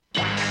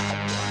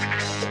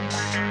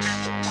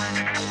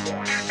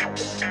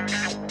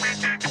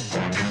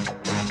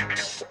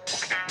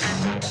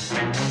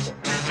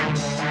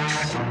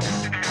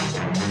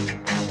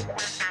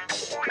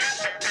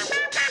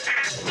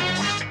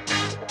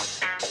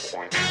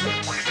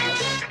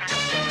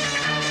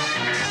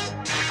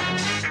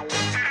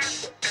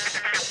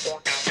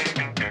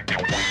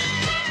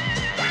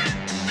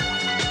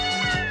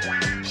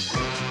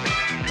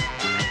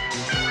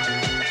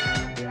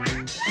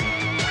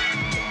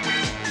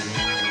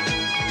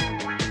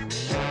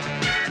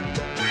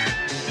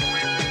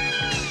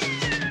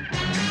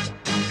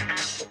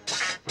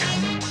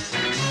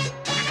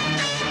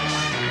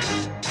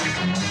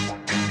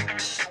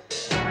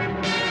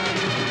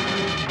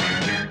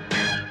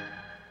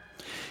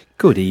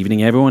Good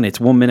evening, everyone. It's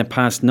 1 minute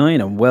past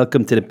 9, and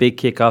welcome to the big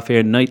kickoff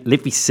here tonight.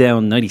 Liffey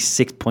Sound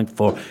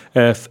 96.4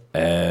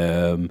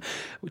 FM.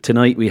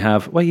 Tonight we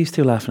have. Why are you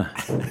still laughing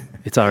at?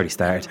 It's already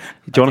started.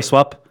 Do you want to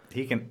swap?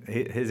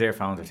 His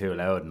earphones are too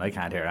loud, and I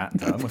can't hear that.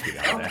 So I must be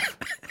down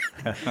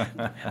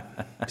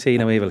there. See,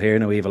 no evil here,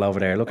 no evil over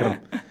there. Look at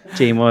him.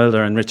 Gene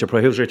Wilder and Richard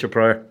Pryor. Who's Richard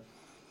Pryor?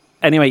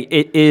 Anyway,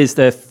 it is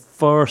the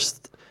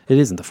first. It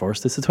isn't the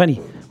first, it's the 20.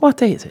 What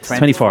day is it? It's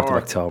 24th of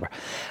October.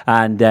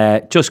 And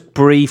just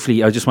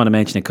briefly, I just want to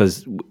mention it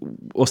because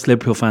us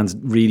Liverpool fans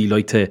really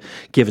like to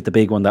give it the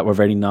big one that we're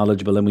very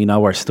knowledgeable and we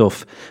know our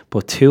stuff.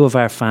 But two of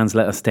our fans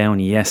let us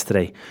down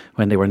yesterday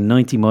when they were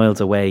 90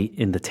 miles away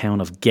in the town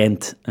of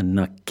Ghent and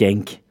not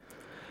Genk.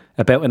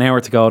 About an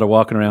hour to go, they're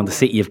walking around the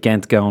city of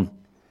Ghent going,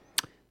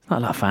 not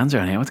a lot of fans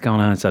around here, what's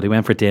going on? So they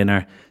went for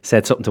dinner,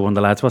 said something to one of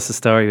the lads, what's the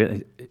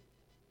story?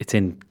 It's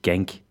in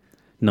Genk.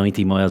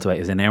 90 miles away. It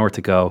was an hour to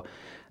go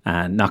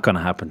and not going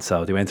to happen.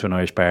 So they went to an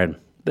Irish bar and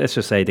let's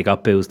just say they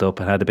got boozed up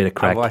and had a bit of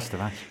crack. I watched the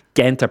match.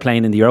 Ghent are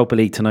playing in the Europa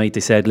League tonight. They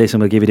said, listen,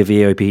 we'll give you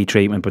the VIP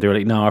treatment. But they were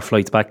like, no, our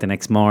flight's back the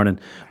next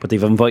morning. But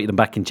they've invited them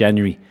back in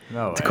January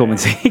to come and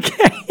see a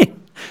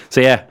game.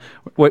 So yeah,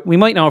 we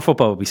might know our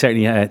football. We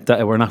certainly,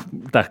 we're not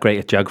that great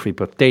at geography.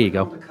 But there you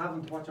go.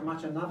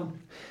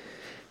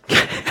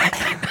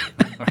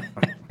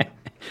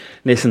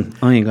 Listen,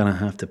 I ain't going to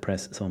have to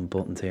press some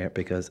buttons here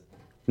because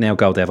now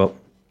go Devo.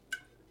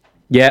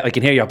 Yeah, I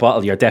can hear your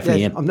bottle. You're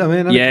definitely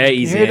in. Yeah,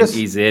 he's in.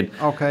 He's in.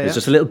 Okay. There's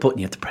just a little button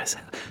you have to press.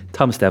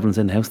 Thomas Devlin's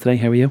in the house today.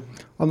 How are you?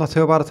 I'm not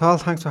too bad at all.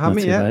 Thanks for having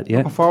me. Bad, yeah.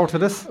 Looking forward to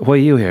this. Why are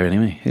you here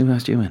anyway? Who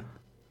asked you in?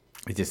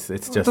 It's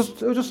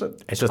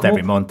just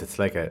every month. It's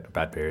like a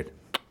bad period.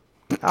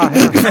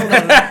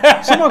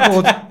 Someone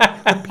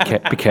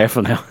good. Be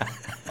careful now.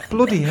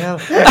 Bloody hell.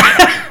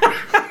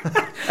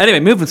 Anyway,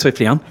 moving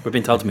swiftly on. We've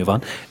been told to move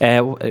on.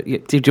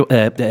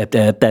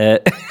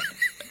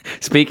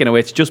 Speaking of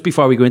which, just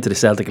before we go into the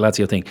Celtic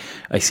Lazio thing,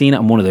 I seen it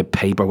on one of the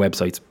paper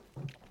websites.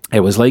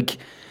 It was like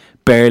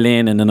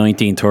Berlin in the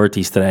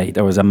 1930s today.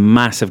 There was a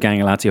massive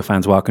gang of Lazio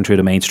fans walking through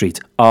the main streets,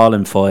 all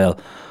in file,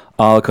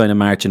 all kind of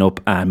marching up,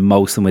 and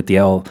most of them with the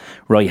old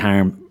right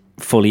arm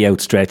fully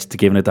outstretched,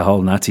 giving it the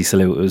whole Nazi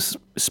salute. It was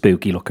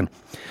spooky looking.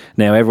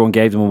 Now, everyone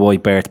gave them a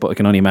white berth, but I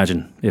can only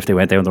imagine if they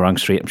went down the wrong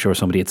street, I'm sure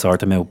somebody had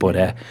sorted them out.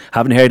 But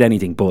haven't heard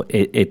anything, but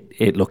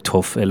it looked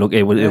tough. It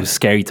was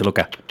scary to look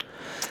at.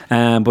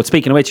 But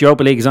speaking of which,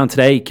 Europa League is on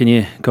today. Can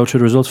you go through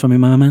the results for me,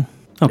 man?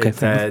 Okay.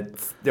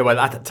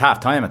 It's half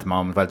time at the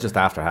moment. Well, just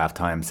after half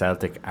time,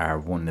 Celtic are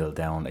 1-0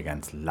 down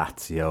against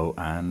Lazio,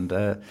 and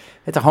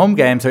it's a home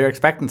game, so you're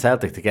expecting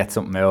Celtic to get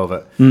something out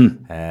of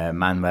it.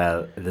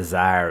 Manuel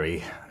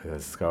Lazzari, who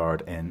has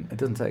scored in, it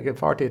doesn't take a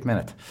 40th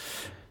minute.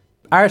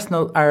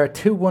 Arsenal are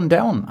 2-1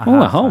 down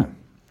at home.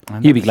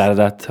 You'd be glad of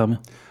that, Tommy.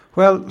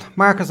 Well,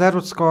 Marcus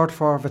Edwards scored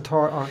for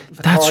Vittoria.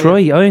 That's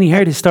right. I only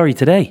heard his story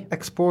today.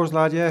 Exposed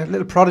lad, yeah.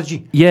 Little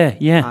prodigy. Yeah.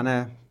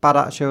 And bad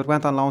attitude.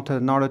 Went on loan to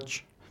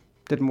Norwich.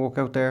 Didn't work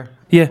out there.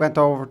 Yeah. Went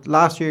over.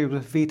 Last year he was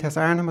with Vitesse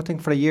Arnhem, I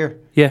think, for a year.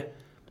 Yeah.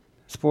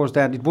 Suppose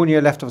then he'd 1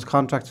 year left of his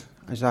contract.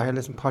 I said, here,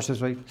 listen, Posh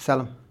is right. Sell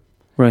him.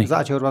 Right. His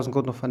attitude wasn't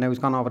good enough, and now he's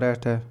gone over there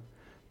to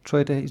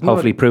try to... He's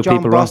hopefully prove John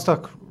people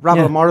Bostock, wrong.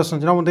 Rabel Morrison.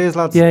 You know one of these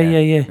lads?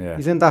 Yeah.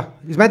 He's in that.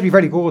 He's meant to be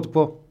very good,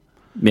 but...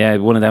 Yeah,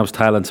 one of those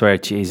talents where,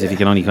 geez, if you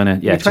can only kind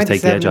of, just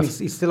take the edge off.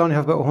 He still only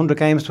have about 100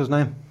 games to his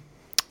name.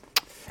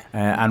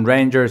 And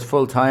Rangers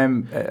full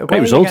time.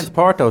 Great result Against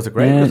Porto is a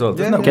great result.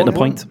 Yeah, Isn't it? Getting a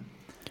point.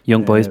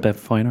 Young boys, Bev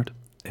Feyenoord.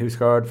 Who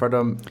scored for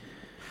them?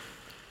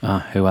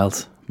 Who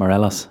else?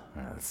 Morelos.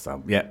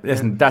 So,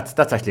 listen, that's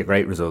actually a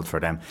great result for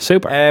them.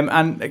 Super.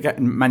 And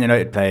Man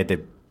United played, they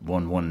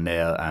won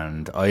 1-0,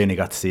 and I only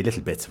got to see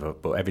little bits of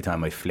it, but every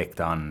time I flicked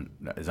on,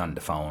 I was on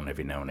the phone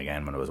every now and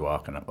again when I was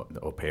walking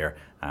up here,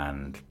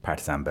 and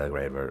Partizan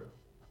Belgrade were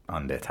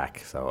on the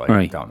attack, so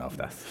I don't know if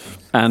that's...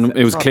 And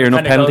it was clear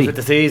enough penalty. With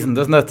the season,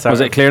 doesn't it?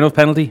 Was it clear enough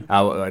penalty?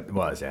 Oh, it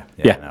was, yeah.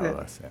 It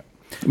was, yeah.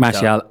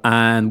 Martial.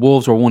 And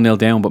Wolves were 1-0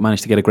 down, but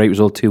managed to get a great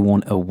result,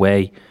 2-1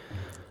 away.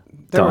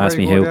 Don't ask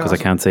me who, because I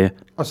can't say it.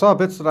 I saw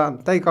bits of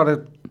that.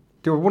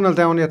 They were 1-0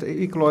 down, they had to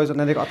equalise, and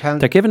then they got a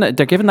penalty.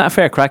 They're giving that a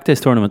fair crack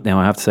this tournament now,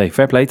 I have to say.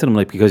 Fair play to them,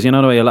 because you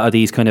know the way a lot of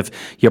these kind of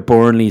your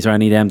Burnleys or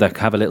any of them that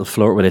have a little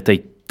flirt with it,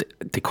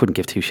 they couldn't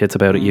give two shits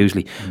about it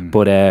usually.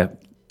 But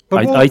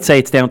I'd say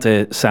it's down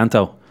to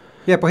Santo.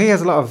 Yeah, but he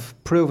has a lot of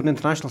proven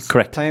internationals.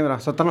 Correct. Playing with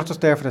us, so they're not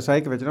just there for the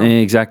sake of it, you know?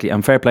 Exactly,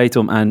 and fair play to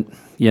them. And,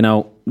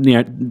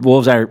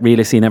 Wolves are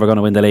realistically never going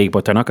to win the league,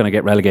 but they're not going to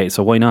get relegated,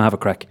 so why not have a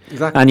crack?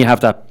 Exactly. And you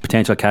have that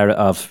potential carrot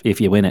of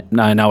if you win it.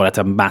 Now, I know that's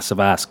a massive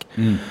ask,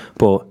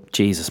 but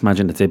Jesus,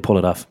 imagine if they pull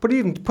it off. But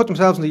even put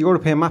themselves on the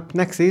European map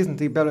next season,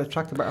 they'd be able to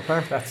attract a better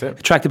player. That's it.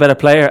 Attract a better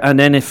player, and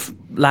then if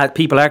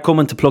people are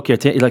coming to pluck your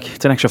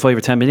it's an extra 5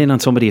 or 10 million on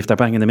somebody if they're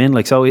banging them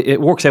in. So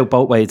it works out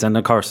both ways, and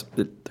of course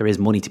there is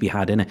money to be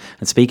had in it.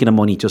 And speaking of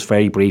money, just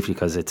very briefly,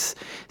 because it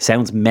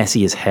sounds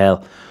messy as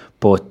hell,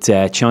 but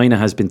China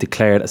has been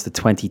declared as the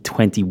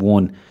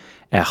 2021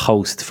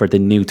 host for the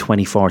new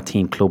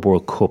 2014 Club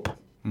World Cup.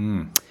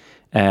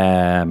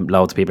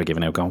 Loads of people are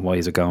giving out, going, why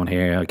is it going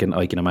here? I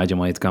can imagine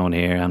why it's going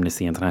here.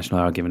 Amnesty International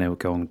are giving out,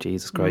 going,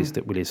 Jesus Christ,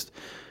 will you just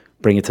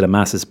bring it to the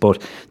masses?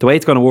 But the way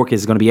it's going to work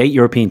is it's going to be 8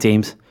 European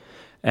teams,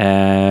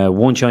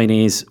 1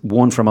 Chinese,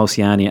 1 from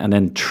Oceania, and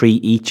then 3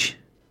 each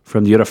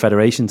from the other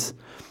federations.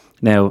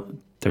 Now,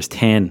 there's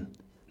 10,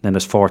 then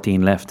there's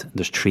 14 left, and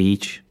there's 3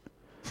 each.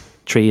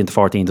 3 into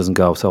 14 doesn't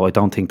go, so I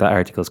don't think that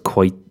article is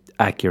quite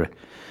accurate.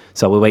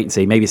 So we'll wait and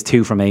see. Maybe it's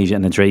 2 from Asia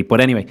and then 3. But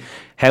anyway,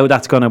 how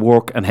that's going to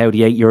work and how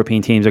the 8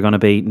 European teams are going to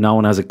be, no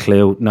one has a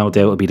clue. No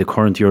doubt it'll be the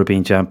current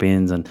European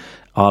champions, and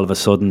all of a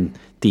sudden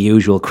the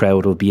usual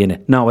crowd will be in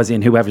it. No, as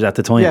in whoever's at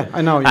the time. Yeah,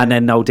 I know. Yeah. And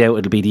then no doubt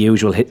it'll be the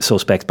usual hit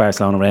suspects,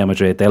 Barcelona, Real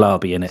Madrid. They'll all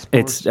be in it.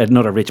 It's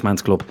another rich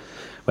man's club.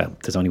 Well,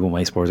 there's only one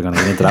way Spurs are going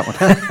to get into that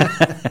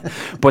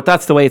one. But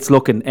that's the way it's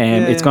looking.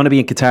 It's going to be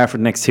in Qatar for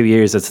the next 2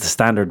 years. It's the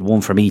standard,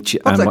 1 from each.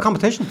 What's that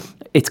competition?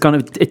 It's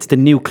the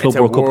new Club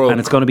World Cup, and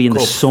it's going to be in the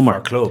summer.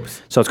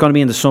 Clubs. So it's going to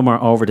be in the summer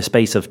over the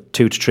space of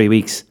 2 to 3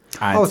 weeks.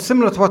 And it's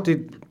similar to what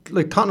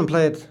Tottenham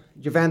played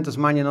Juventus,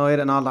 Man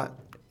United, and all that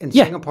in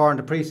Singapore in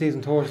the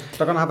pre-season tours.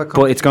 They're going to have a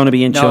competition. But it's going to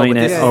be in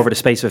China over the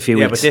space of a few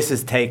weeks. Yeah, but this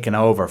is taken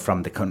over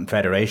from the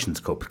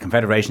Confederations Cup.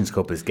 Confederations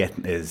Cup is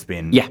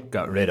been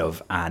got rid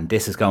of, and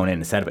this is going in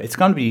instead of it. It's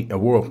going to be a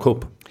World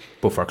Cup,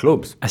 but for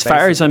clubs. As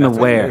far as I'm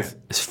aware,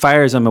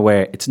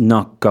 it's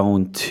not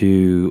going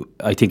to.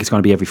 I think it's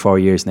going to be every 4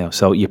 years now.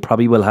 So you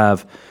probably will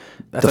have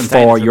the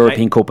 4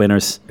 European Cup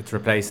winners. It's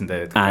replacing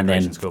the and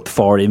then Cup.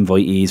 4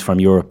 invitees from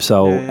Europe.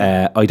 So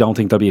I don't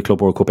think there'll be a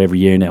Club World Cup every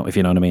year now, if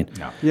you know what I mean.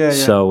 No. Yeah.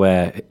 So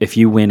if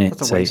you win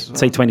it, say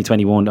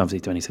 2021, obviously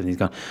 2017 is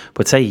gone,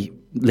 but say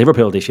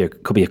Liverpool this year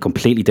could be a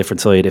completely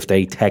different side if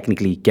they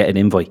technically get an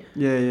invite.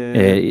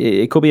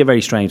 It could be a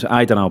very strange,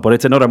 I don't know, but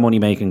it's another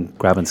money-making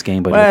grabbing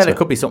scheme. Well, it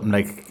could be something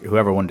like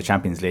whoever won the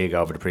Champions League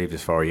over the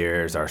previous 4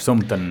 years or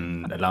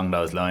something along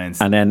those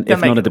lines. And then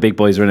if none of the big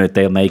boys are in it,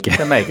 they'll make it.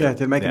 They'll make it. Yeah,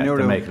 they'll make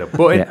they'll make it up.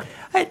 But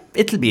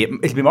it'll be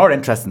more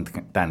interesting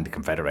than the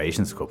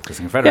Confederations Cup, because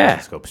the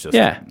Confederations Cup is just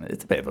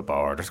it's a bit of a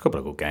bore. There's a couple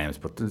of good games,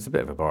 but it's a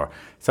bit of a bore.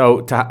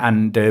 So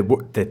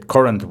the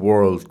current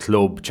World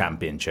Club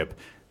Championship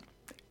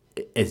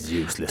is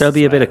useless. There'll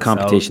be a bit of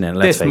competition in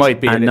it. This might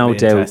be, and no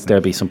doubt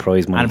there'll be some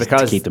prize money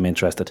to keep them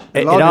interested.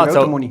 It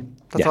also money.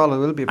 That's all it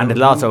will be. And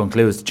it'll also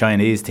include the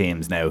Chinese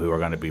teams now, who are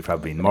going to be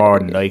probably more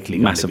than likely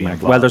massive.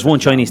 Well, there's one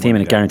Chinese team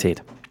in it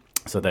guaranteed.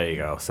 So there you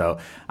go. So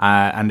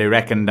and they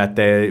reckon that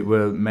they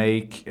will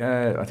make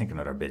I think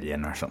another $1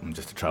 billion or something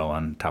just to throw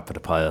on top of the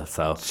pile.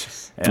 So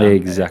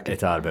exactly,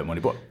 it's all about money,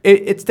 but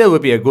it still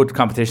would be a good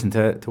competition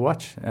to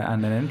watch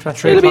and an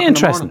interesting. It'll be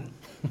interesting.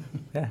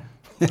 Yeah.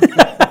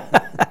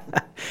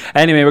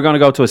 Anyway, we're going to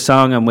go to a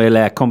song and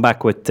we'll come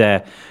back with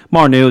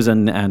more news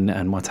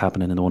and what's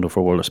happening in the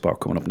wonderful world of sport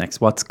coming up next.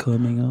 What's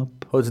coming up?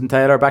 Hudson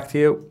Taylor, back to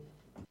you.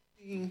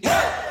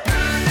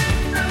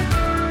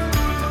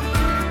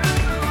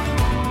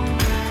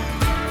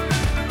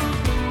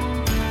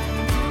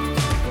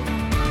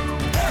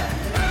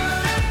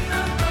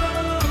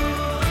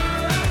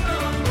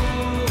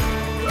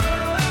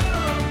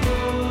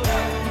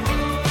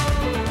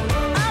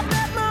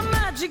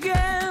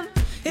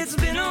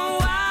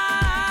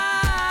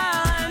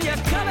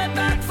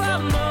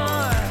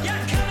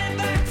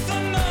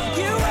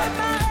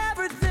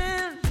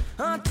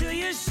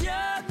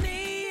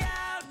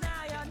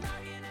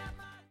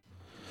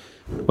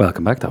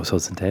 Welcome back. That was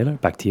Hudson Taylor.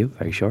 Back to you.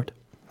 Very short.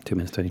 2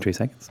 minutes, 23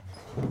 seconds.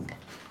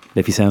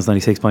 Liffey Sounds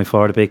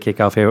 96.4, the big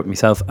kick-off here with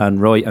myself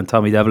and Roy and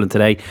Tommy Devlin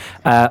today.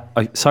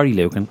 Sorry,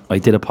 Lucan. I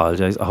did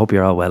apologise. I hope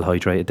you're all well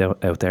hydrated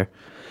out there.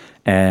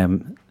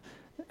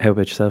 How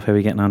about yourself? How are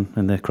you getting on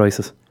in the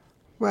crisis?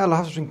 Well, I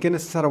have to drink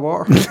Guinness instead of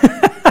water.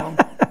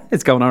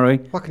 It's going all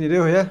right. What can you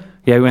do, yeah?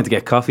 Yeah, we went to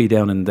get coffee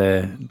down in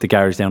the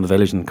garage down the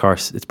village, and of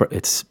course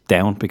it's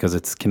down because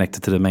it's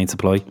connected to the main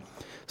supply.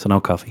 So no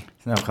coffee.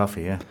 No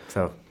coffee, yeah.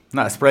 So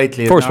not as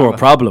sprightly. First world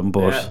problem,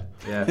 but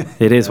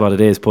it is what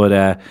it is.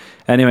 But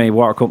anyway,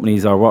 water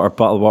companies or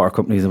bottled water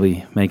companies will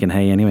be making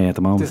hay anyway at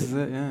the moment. This is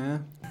it, yeah.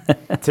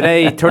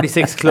 Today,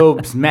 36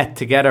 clubs met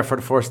together for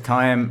the first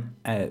time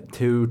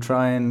to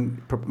try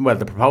and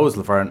the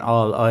proposal for an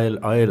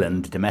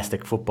all-Ireland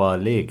domestic football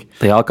league.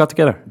 They all got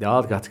together.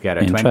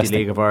 20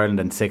 League of Ireland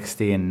and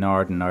 16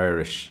 Northern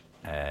Irish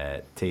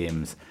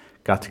teams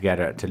got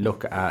together to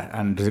look at,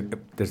 and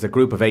there's a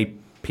group of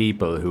 8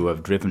 people who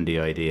have driven the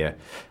idea.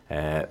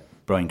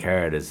 Brian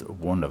Caird is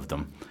one of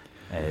them.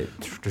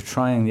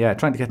 Trying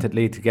to get the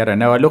league together.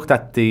 Now I looked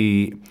at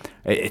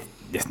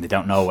listen, they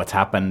don't know what's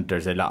happened.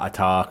 There's a lot of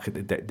talk.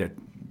 They're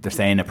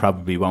saying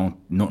nothing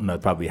will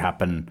probably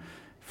happen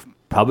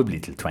probably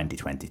till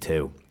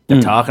 2022.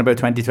 They're talking about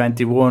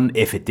 2021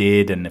 if it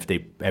did, and if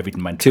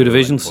everything went 2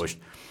 divisions. Pushed.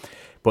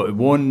 But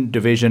one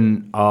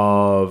division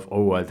of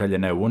I'll tell you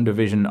now, one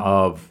division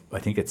of I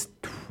think it's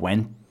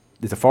 20.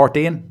 There's a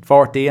 14,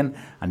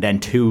 and then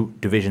 2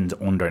 divisions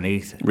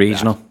underneath.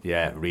 Regional. That.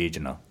 Yeah,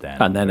 regional.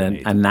 And then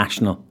a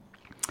national.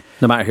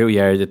 No matter who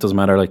you are, it doesn't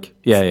matter.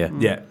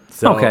 Yeah.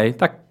 So, okay,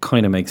 that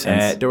kind of makes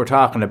sense. They were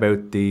talking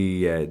about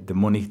the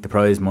money, the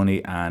prize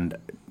money, and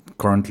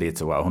currently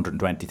it's about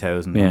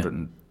 120,000,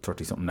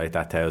 130 something like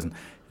that thousand.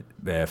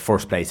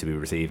 First place would be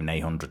receiving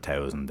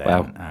 800,000.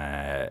 Then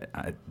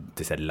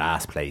they said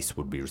last place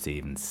would be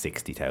receiving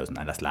 60,000,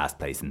 and that's last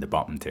place in the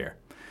bottom tier.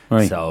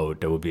 Right. So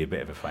there would be a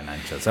bit of a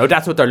financial. So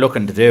that's what they're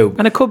looking to do.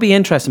 And it could be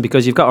interesting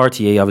because you've got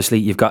RTE, obviously,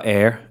 you've got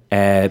Air,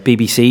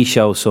 BBC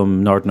show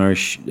some Northern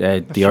Irish,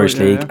 the Irish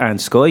League,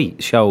 and Sky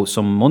show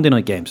some Monday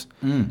night games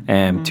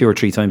 2 or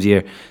 3 times a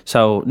year.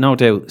 So no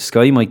doubt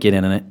Sky might get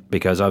in on it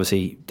because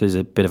obviously there's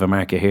a bit of a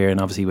market here,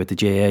 and obviously with the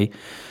GAA.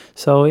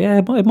 So yeah,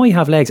 it might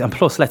have legs. And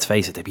plus, let's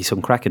face it, there'd be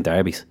some cracking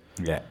derbies.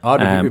 Yeah, or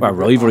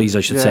rivalries,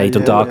 I should say.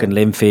 Dundalk and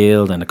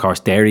Linfield, and of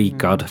course Derry.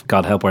 God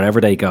help wherever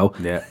they go.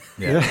 Yeah.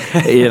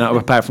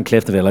 Apart from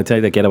Cliftonville, I'd say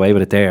they get away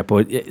with it there.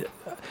 But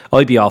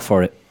I'd be all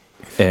for it.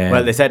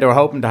 Well, they said they were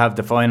hoping to have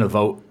the final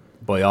vote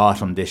by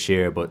autumn this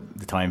year, but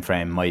the time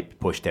frame might be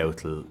pushed out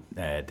till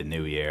the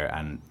new year.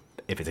 And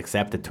if it's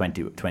accepted,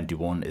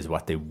 2021 is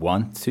what they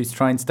want to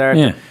try and start.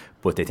 Yeah.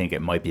 But they think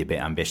it might be a bit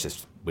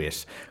ambitious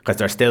because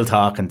they're still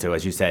talking to,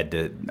 as you said,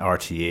 the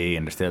RTE,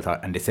 and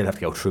they still have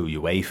to go through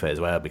UEFA as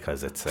well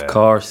because it's of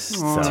course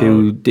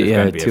two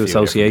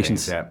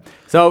associations.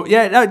 So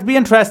it'd be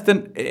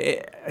interesting.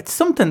 It's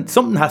something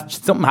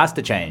has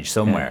to change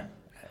somewhere.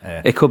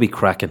 Yeah. It could be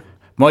cracking.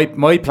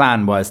 My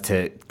plan was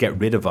to get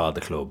rid of all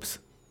the clubs.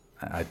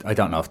 I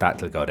don't know if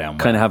that'll go down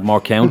well. Kind of have more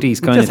counties,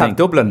 kind of thing. Just have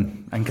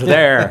Dublin and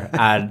Kildare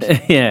and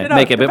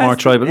make it a bit more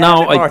tribal.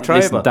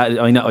 Listen,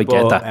 I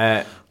get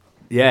that.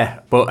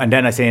 And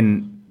then I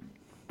seen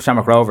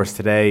Shamrock Rovers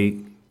today.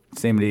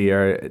 Seemingly,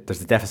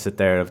 there's a deficit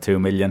there of 2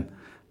 million,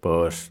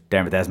 but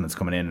Dermot Desmond's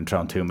coming in and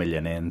throwing 2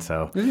 million in.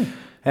 So,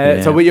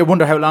 so you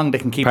wonder how long they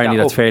can keep. Apparently,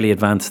 that that's fairly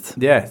advanced.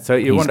 Yeah, so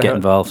you wonder get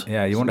involved.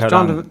 Yeah, you wonder how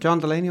long. John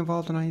Delaney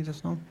involved in any of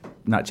this? No,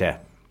 not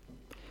yet.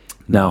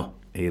 No.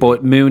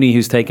 But Mooney,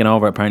 who's taken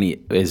over,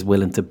 apparently is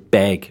willing to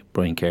beg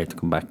Brian Kerr to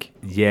come back.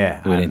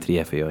 Yeah, into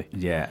the FAI.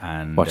 Yeah,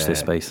 and watch this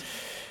space.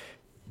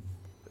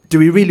 Do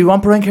we really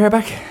want Brian Kerr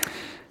back?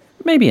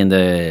 Maybe in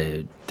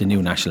the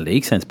new National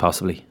League sense,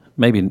 possibly.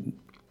 Maybe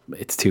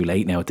it's too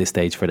late now at this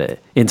stage for the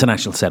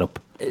international setup.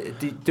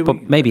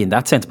 But maybe in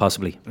that sense,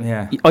 possibly.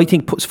 Yeah, I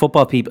think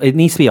football people. It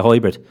needs to be a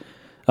hybrid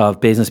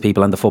of business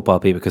people and the football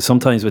people, because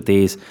sometimes with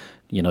these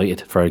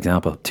United, for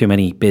example, too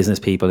many business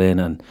people in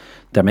and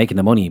they're making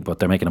the money, but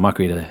they're making a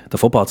mockery of the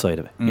football side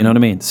of it. You know what I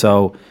mean?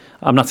 So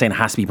I'm not saying it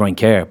has to be Brian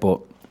Kerr,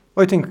 but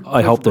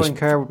I hope Brian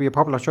Kerr would be a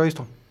popular choice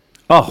though.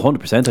 Oh,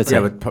 100%, I'd say.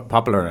 Yeah, but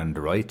popular and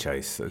the right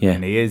choice. Yeah.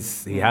 And he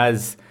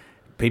has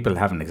people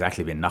haven't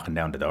exactly been knocking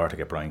down the door to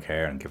get Brian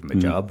Kerr and give him a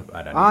job.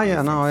 But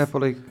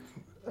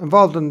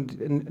involved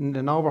in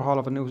an overhaul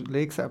of a new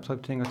league setup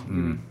type thing, I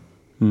think.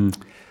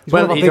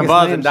 Well, he's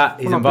involved in that.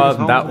 He's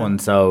involved in that one,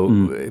 so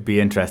it'd be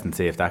interesting to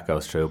see if that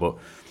goes through. But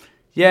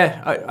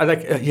yeah, I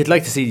like. You'd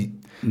like to see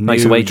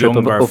nice away trip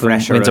up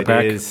fresher Windsor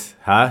ideas.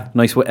 Huh?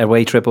 Nice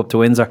away trip up to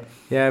Windsor.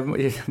 Yeah,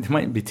 there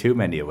mightn't be too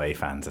many away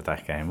fans at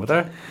that game, would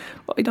there?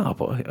 I don't know,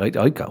 but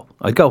I'd go.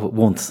 I'd go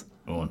once.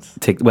 Once.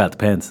 Well, it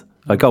depends.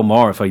 I'd go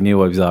more if I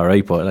knew I was all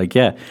right, but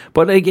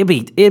it'd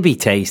be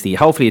tasty.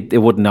 Hopefully it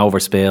wouldn't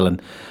overspill,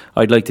 and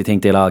I'd like to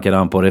think they'll all get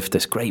on. But if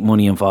there's great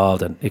money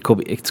involved, and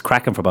it's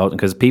cracking for Boughton,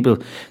 because there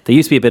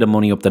used to be a bit of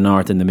money up the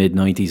north in the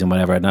mid-90s and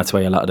whatever, and that's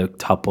why a lot of the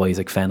top boys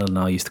like Fennell and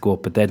all used to go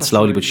up. But then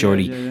slowly but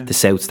surely the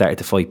south started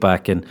to fight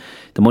back, and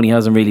the money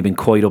hasn't really been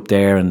quite up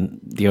there, and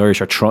the Irish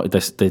are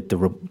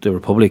the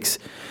republics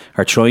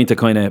are trying to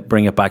kind of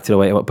bring it back to the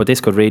way. But this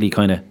could really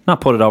kind of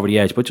not put it over the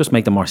edge, but just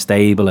make them more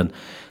stable, and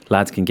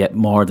lads can get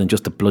more than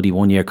just a bloody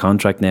 1 year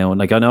contract now. And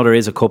like, I know there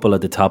is a couple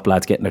of the top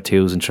lads getting their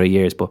 2s and 3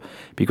 years, but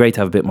it'd be great to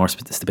have a bit more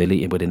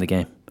stability within the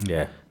game.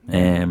 Yeah.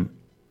 And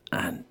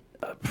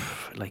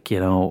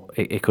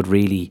it could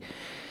really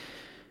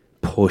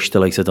push the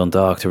likes of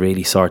Dundalk to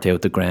really sort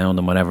out the ground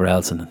and whatever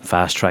else, and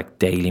fast track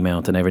Daily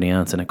Mount and everything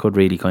else, and it could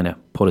really kind of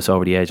put us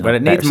over the edge. But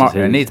it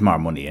needs more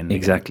money in it.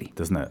 Exactly.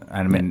 Doesn't it? And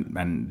I mean,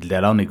 and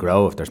they'll only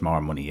grow if there's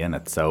more money in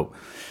it. So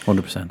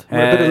 100%.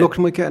 A bit of luck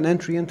might get an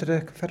entry into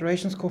the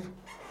Confederations Cup.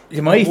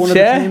 You might, Would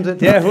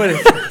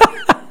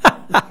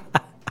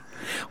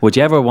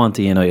you ever want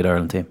a United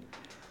Ireland team?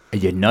 A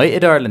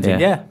United Ireland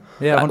team? Yeah.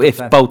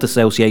 If both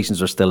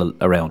associations are still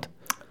around.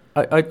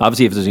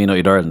 Obviously, if there's a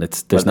United Ireland,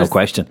 there's no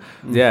question.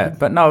 Yeah,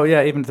 but no,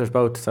 even if there's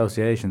both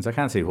associations, I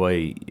can't see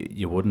why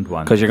you wouldn't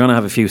want. Because you're going to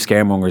have a few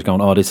scaremongers going,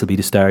 this will be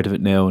the start of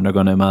it now, and they're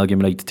going to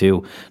amalgamate the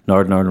two,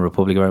 Northern Ireland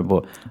Republic.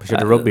 But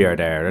the rugby are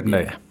there, isn't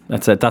they?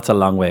 That's a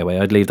long way away.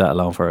 I'd leave that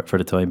alone for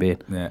the time being.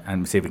 Yeah,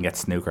 and see if we can get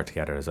snooker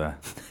together as well.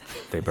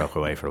 They broke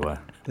away for a while.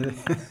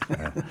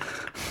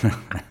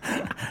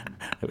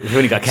 We've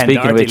only got Ken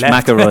Doherty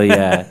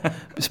left.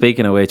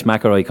 Speaking of which,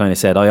 McElroy kind of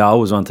said, I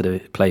always wanted to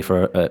play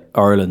for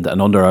Ireland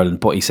and under Ireland,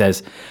 but he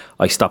says,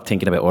 I stopped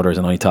thinking about others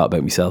and I thought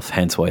about myself,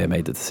 hence why I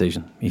made the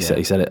decision. He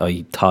said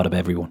I thought of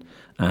everyone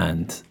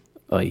and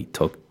I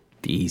took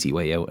the easy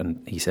way out.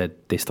 And he said,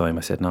 this time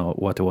I said, no,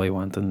 what do I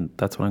want? And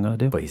that's what I'm going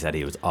to do. But he said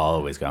he was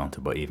always going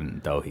to, but even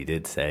though he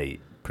did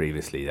say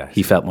previously that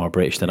he felt more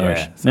British than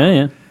Irish.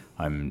 So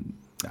I'm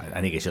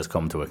I think it's just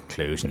come to a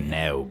conclusion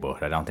now,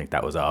 but I don't think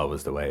that was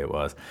always the way it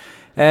was.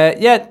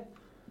 Yeah,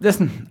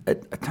 listen,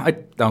 I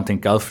don't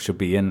think golf should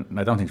be in.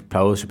 I don't think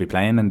pros should be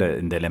playing in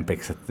the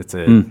Olympics. It's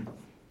a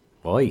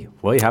why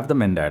have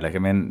them in there? Like, I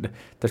mean,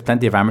 there's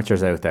plenty of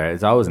amateurs out there.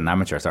 It's always an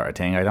amateur sort of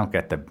thing. I don't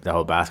get the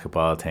whole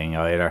basketball thing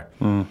either.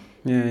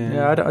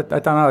 Yeah. I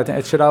don't know.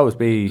 It should always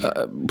be.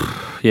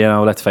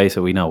 Let's face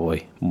it. We know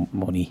why.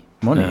 Money,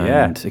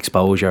 and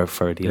exposure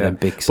for the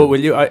Olympics. But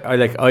will you?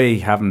 I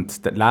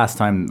haven't. The last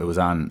time it was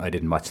on, I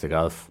didn't watch the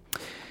golf.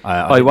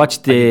 I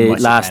watched the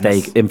last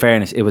day. In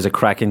fairness, it was a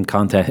cracking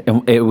contest.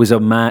 It was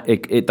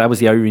that was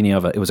the irony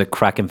of it. It was a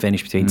cracking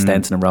finish between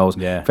Stenson and Rose.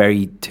 Yeah.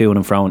 Very to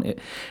and fro.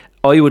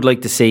 I would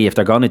like to see, if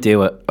they're going to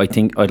do it, I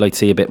think I'd like to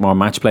see a bit more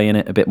match play in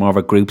it, a bit more of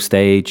a group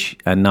stage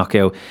and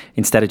knockout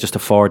instead of just a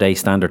 4-day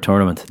standard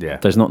tournament. Yeah.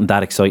 There's nothing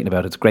that exciting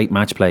about it. It's great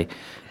match play.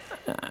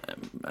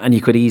 And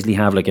you could easily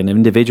have like an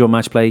individual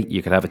match play.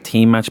 You could have a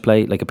team match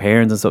play, like a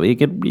pairings and stuff. You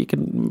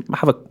can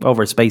have it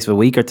over a space of a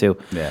week or two,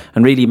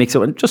 and really mix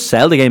it and just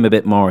sell the game a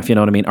bit more, if you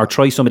know what I mean. Or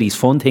try some of these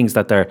fun things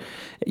that their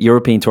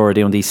European Tour are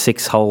doing, these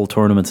 6-hole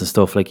tournaments and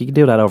stuff. Like, you can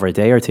do that over a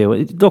day or two.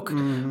 Look,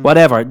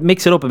 whatever,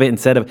 mix it up a bit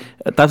instead of.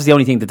 That was the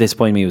only thing that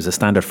disappointed me, was a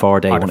standard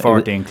 4-day. Or the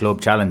 14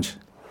 club challenge.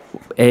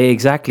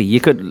 Exactly.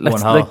 You could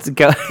let's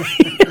go.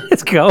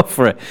 Let's go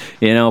for it.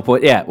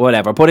 But yeah,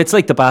 whatever. But it's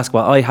like the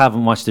basketball. I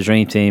haven't watched the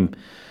Dream Team.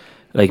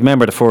 Like,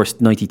 remember the first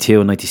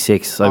 92 and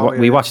 96?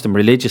 We watched them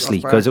religiously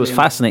because it was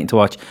fascinating to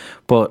watch.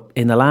 But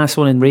in the last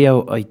one in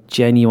Rio, I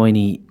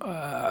genuinely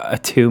a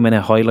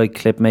 2-minute highlight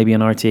clip maybe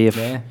on RT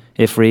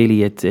if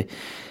really it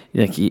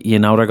like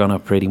they're gonna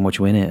pretty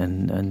much win it,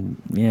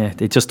 and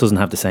it just doesn't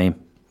have the same.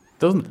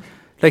 Doesn't,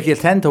 like, you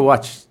tend to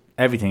watch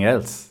everything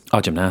else.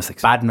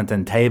 Gymnastics,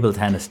 badminton, table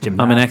tennis,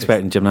 gymnastics. I'm an expert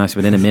in gymnastics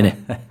within a minute.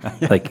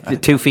 Like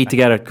 2 feet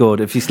together,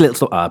 good. If you little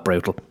stuff,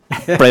 brutal.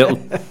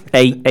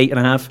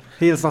 8.5.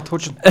 Heels not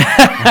touching.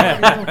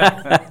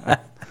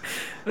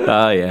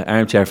 Oh yeah,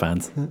 armchair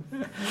fans.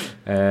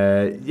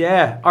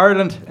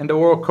 Ireland in the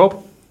World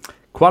Cup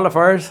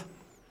qualifiers,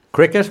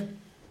 cricket.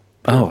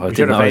 You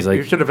should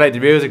have played the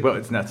music, but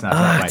it's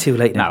not too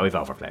late now. No, we've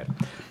overplayed.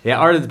 Yeah,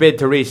 Ireland's bid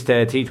to reach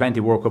the T20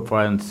 World Cup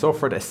final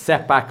suffered a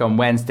setback on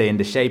Wednesday in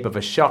the shape of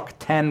a shock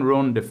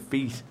 10-run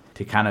defeat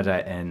to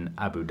Canada in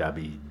Abu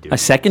Dhabi. A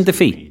second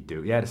defeat?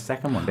 Yeah, the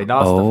second one. They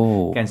lost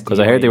against the because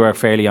I heard they were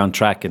fairly on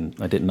track, and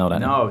I didn't know that.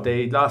 No,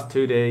 they lost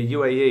to the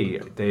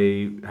UAE.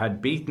 They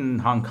had beaten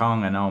Hong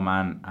Kong and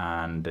Oman,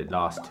 and they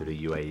lost to the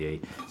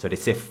UAE. So they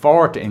sit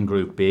fourth in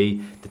Group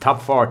B. The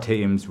top 4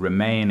 teams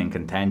remain in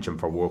contention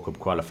for World Cup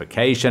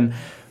qualification,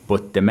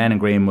 but the men in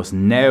green must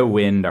now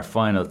win their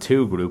final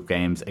 2 group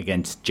games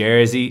against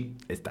Jersey.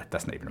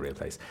 That's not even a real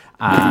place.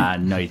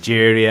 And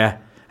Nigeria.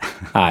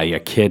 You're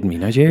kidding me.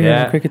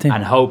 Nigeria, cricket team.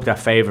 And hope that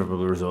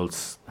favourable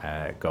results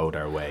go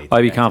their way.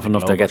 I'd be confident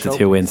enough they'll get the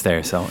 2 wins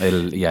there. So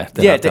it'll,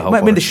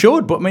 they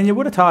should. But I mean, you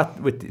would have thought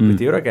with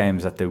the other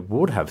games that they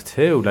would have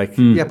too. Like,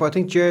 yeah, but I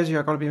think Jersey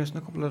are going to be missing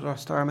a couple of their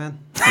star men.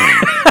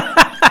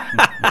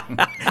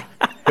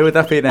 Who would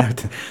that be now?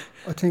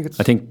 I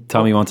think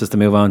Tommy wants us to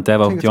move on.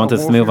 Devo, do you want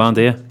us to move on?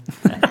 Do you?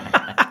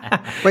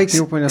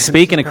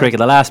 Speaking of cricket,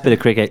 the last bit of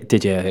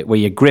cricket, were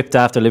you gripped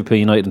after Liverpool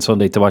United on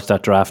Sunday to watch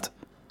that draft?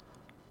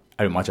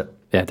 I didn't watch it.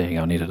 Yeah, there you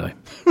go. Neither did I.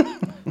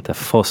 The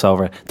fuss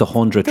over the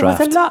 100 draft.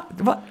 There was a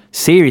lot. What?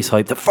 Serious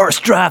hype. The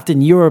first draft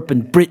in Europe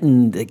and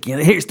Britain. Like,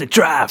 here's the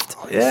draft.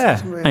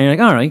 Yeah. And you're like,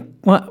 all right,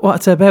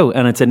 what's it about?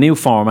 And it's a new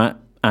format.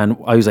 And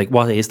I was like,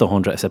 what is the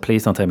 100? I said,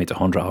 please don't tell me it's a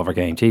 100 over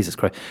game. Jesus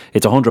Christ.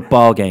 It's a 100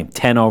 ball game.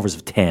 10 overs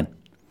of 10.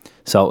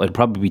 So it'll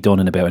probably be done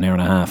in about an hour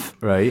and a half.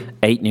 Right.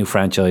 8 new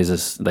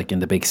franchises, like in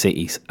the big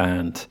cities.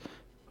 And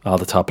all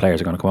the top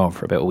players are going to come over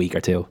for about a week or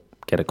two.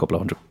 Get a couple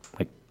of hundred,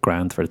 like,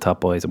 grand for the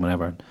top boys and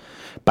whatever. And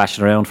bash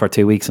it around for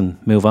 2 weeks and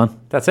move on.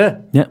 That's it?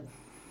 Yeah.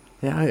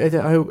 Yeah,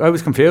 I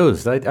was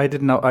confused. I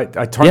didn't know. I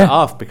turned it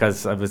off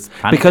because I was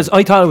panicking. Because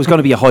I thought it was going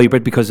to be a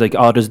hybrid because, like,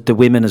 there's the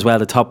women as well,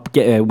 the top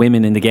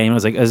women in the game. I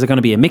was like, is it going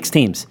to be a mixed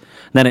teams?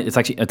 And then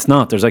it's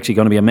not. There's actually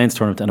going to be a men's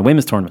tournament and a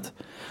women's tournament.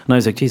 And I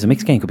was like, geez, a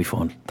mixed game could be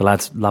fun. The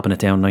lads lobbing it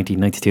down 90,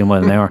 92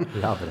 miles an hour.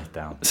 Lobbing it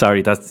down.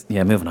 Sorry,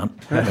 moving on.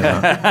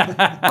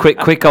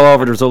 Quick go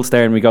over the results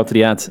there and we go to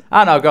the ads.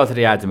 No, go to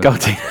the ads. Go to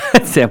the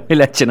ads, yeah, we'll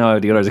let you know how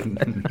the others.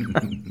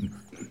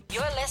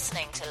 You're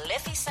listening to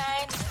Liffey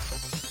Sound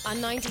on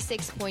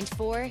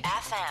 96.4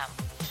 FM.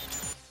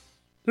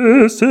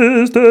 This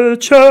is the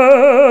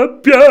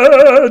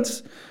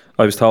champions.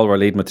 I was told we're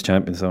leading with the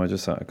champions, so I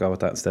just thought I'd go with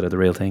that instead of the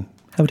real thing.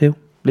 How do?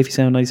 Liffey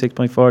Sound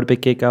 96.4, the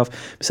big kick-off.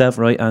 Myself,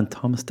 Roy, and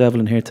Thomas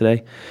Devlin here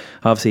today.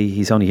 Obviously,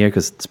 he's only here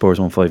because Spurs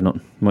won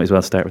 5-0. Might as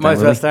well start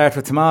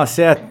with Tomas,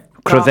 yeah.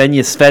 Crvena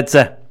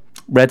Zvezda,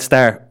 Red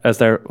Star, as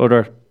they're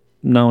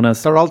known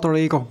as. Their alter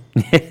ego.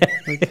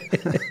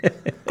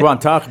 Go on,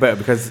 talk about it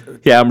because...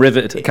 Yeah, I'm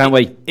riveted. Can't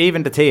wait.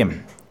 Even the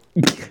team.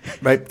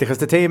 Right, because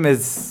the team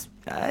is...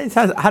 It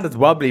has had its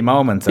wobbly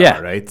moments,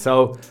 right?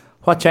 So,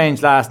 what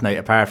changed last night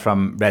apart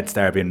from Red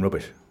Star being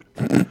rubbish?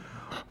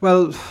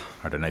 Well...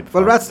 Or the night before?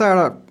 Well, Red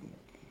Star,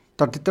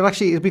 they're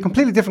actually, it'll be a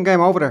completely different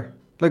game over there.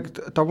 Like,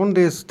 they're one of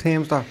these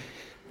teams that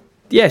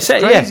Yeah,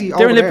 crazy they're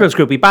in over Liverpool's there.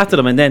 group. He battered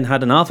them and then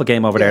had an awful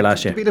game over there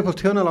last year. They beat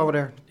Liverpool 2-0 over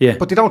there. Yeah.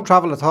 But they don't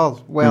travel at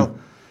all. Well,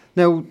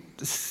 now,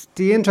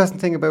 the interesting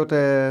thing about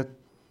that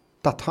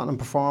Tottenham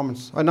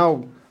performance, I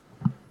know,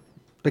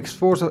 like,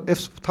 suppose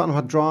if Tottenham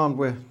had drawn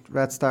with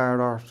Red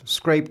Star or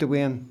scraped the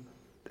win,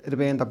 it'd have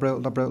been the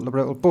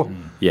brutal. But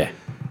Yeah.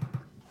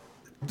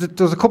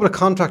 there's a couple of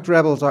contract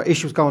rebels or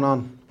issues going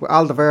on with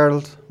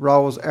Alderweireld,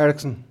 Rose,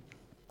 Eriksson,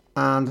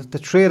 and the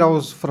three of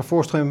those for the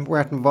first time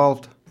weren't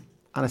involved.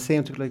 And it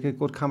seemed to be like a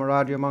good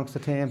camaraderie amongst the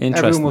team.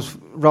 Everyone was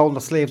rolling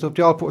their sleeves up.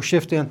 They all put a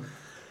shift in,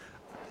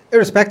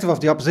 irrespective of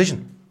the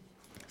opposition.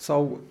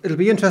 So it'll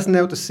be interesting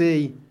now to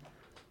see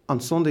on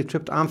Sunday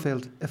trip to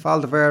Anfield if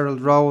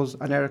Alderweireld, Rose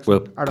and Eriksson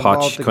Will are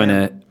involved Poch kind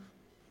again. of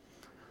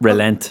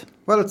relent?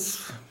 Well,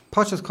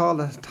 Poch is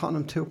called a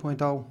Tottenham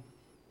 2.0.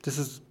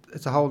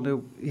 It's a whole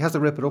new. He has to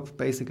rip it up,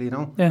 basically, you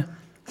know. Yeah.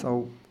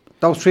 So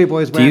those three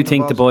boys. Do you weren't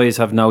think the involved. boys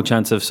have no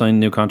chance of signing a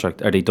new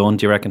contract? Are they done,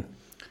 do you reckon?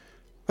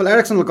 Well,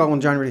 Eriksson will go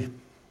in January.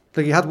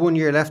 Like, he had 1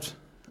 year left,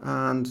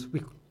 and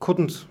we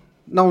couldn't.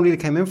 No one really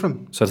came in for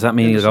him. So does that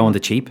mean he'll go on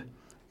the cheap?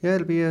 Yeah,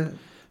 it'll be a.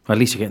 Well, at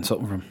least you're getting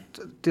something from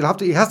him. They'll have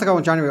to. He has to go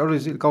in January,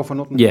 otherwise he'll go for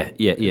nothing. Yeah.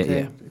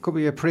 It could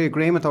be a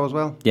pre-agreement though as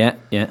well. Yeah.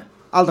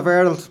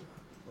 Alderweireld,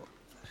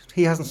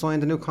 he hasn't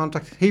signed a new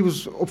contract. He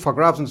was up for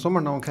grabs in the summer.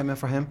 No one came in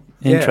for him.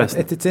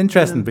 Interesting. It's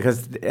interesting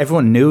because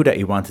everyone knew that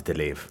he wanted to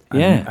leave.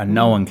 And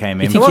no one came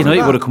You in. think wasn't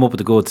United bad. would have come up with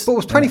the goods? But it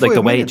was 25 like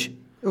the million. wage.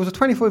 It was a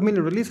 25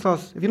 million release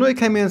clause. If United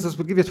came in and says,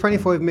 we'll give you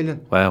 25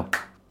 million, Wow.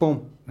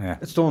 boom, Yeah.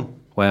 it's done.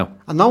 Wow.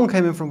 And no one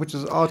came in for him, which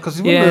is odd, because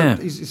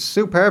he's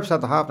superb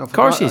centre-half now. Of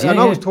course he is, I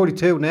know yeah. he's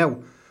 32 now,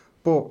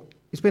 but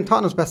he's been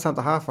Tottenham's best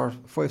centre-half for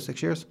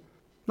 5-6 years.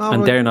 No,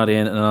 And right. they're not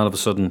in, and all of a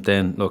sudden,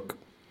 then look,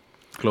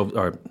 club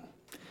or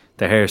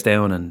the hair's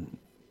down, and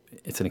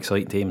it's an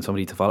exciting team and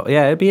somebody to follow.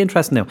 Yeah, it'd be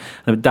interesting now.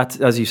 And that's,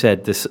 as you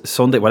said, this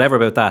Sunday, whatever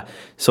about that,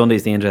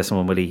 Sunday's the interesting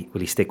one. Will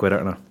he stick with it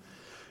or not?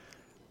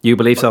 You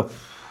believe so?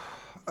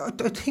 I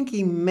think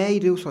he may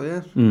do so,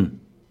 yeah. Mm.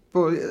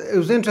 But it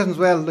was interesting as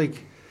well,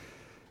 like,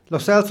 Lo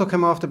Celso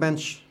came off the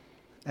bench.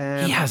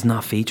 He has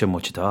not featured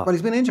much at all. Well,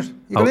 he's been injured.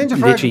 He got injured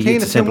for literally, Argentina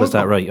it's as simple 2 as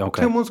that, months ago. right?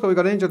 Okay. 2 months ago he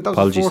got injured. That was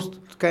Apologies. his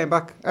first game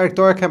back. Eric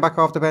Dyer came back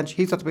off the bench.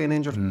 He's after being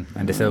injured. And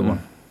they still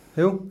won.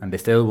 Who? And they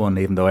still won,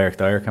 even though Eric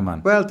Dyer came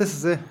on. Well, this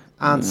is it.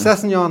 And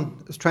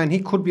Sessegnon is trying. He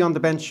could be on the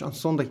bench on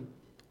Sunday.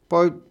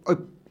 But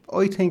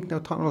I think now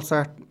Tottenham will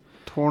start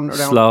turning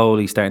around.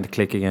 Slowly starting to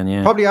click again,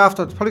 yeah.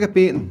 Probably get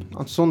beaten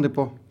on Sunday,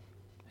 but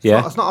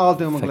it's not all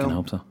doom and Fucking gloom.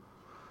 hope so.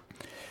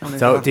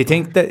 So do you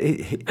think that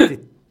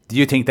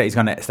he's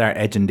going to start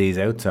edging these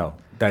out? So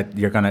that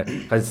you're going to,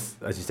 because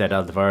as you said,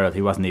 Alderweireld,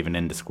 he wasn't even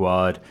in the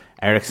squad.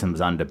 Eriksson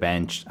was on the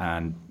bench,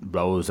 and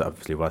Rose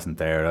obviously wasn't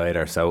there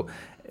either. So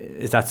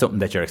is that something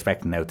that you're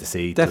expecting now to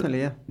see?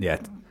 Definitely, yeah. Yeah.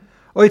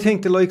 I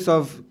think the likes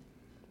of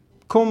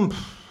Do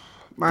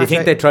you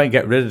think they try and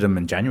get rid of them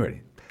in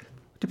January?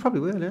 They probably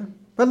will, yeah.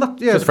 Well,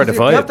 not, yeah, Just for the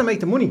because you have vibe. to make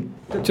the money.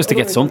 Just to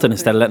get something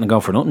instead of letting them go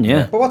for nothing,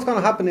 yeah. But what's going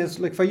to happen is,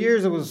 like, for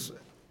years it was,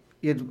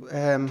 you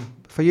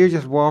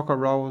had Walker,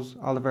 Rose,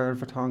 Alderweireld,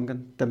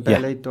 Vertonghen,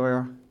 Dembele,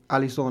 Dyer,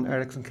 Alisson,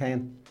 Eriksson,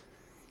 Kane.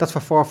 That's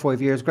for 4 or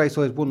 5 years. Great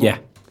size, one Yeah.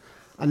 up.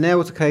 And now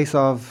it's a case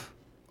of,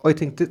 I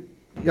think that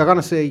you're going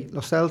to see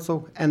Lo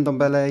Celso,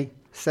 Ndombele,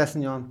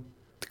 Sessegnon.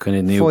 The kind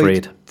of new fight.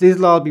 breed. These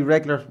will all be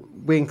regular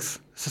winks.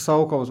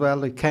 Sissoko as well.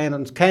 Like Kane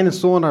and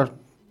Son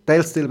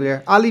they'll still be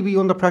there. Ali be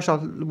under pressure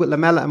with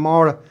Lamela and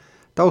Mora.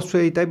 Those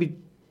three, they'll be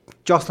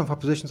jostling for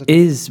positions.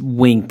 Is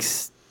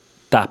Winks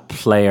that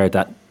player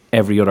that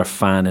every other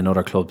fan in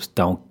other clubs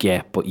don't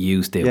get but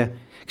you do? Yeah.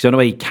 Because you know the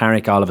way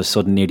Carrick all of a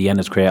sudden near the end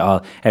of his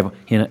career,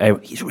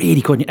 he's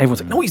really good.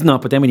 Everyone's like, no, he's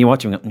not. But then when you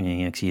watch him, yeah,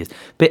 he actually is.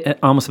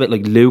 Almost a bit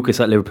like Lucas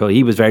at Liverpool.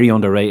 He was very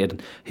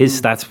underrated. His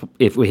stats,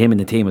 if with him in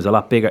the team, was a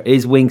lot bigger.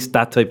 Is Winks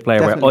that type of player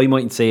Definitely. where I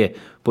mightn't see it,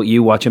 but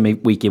you watch him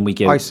week in,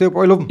 week out?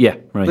 I love him. Yeah,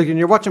 right. Like, and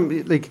you're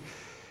watching, like,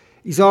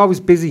 he's always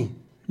busy.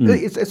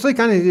 It's like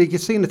anything, like you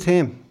see in the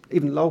team,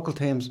 even local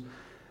teams,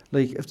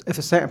 like if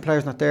a certain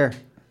player's not there,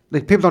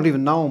 like people don't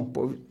even know him,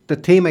 but the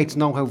teammates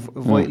know how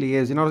vital he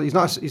is. You know, he's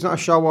not a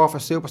show off, a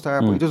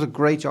superstar, but he does a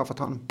great job for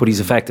Tottenham. But he's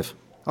effective.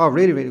 Oh,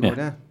 really, really good.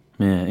 Yeah.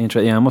 Yeah,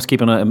 interesting. Yeah, I must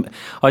keep an eye.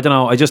 I don't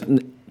know. I just,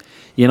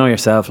 you know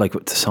yourself, like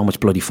there's so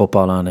much bloody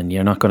football on, and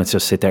you're not going to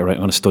just sit there, right? I'm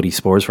going to study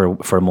Spurs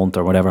for a month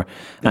or whatever.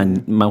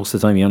 And most of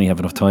the time, you only have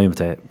enough time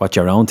to watch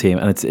your own team.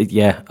 And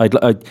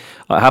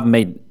I haven't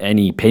made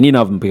any opinion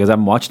of them because I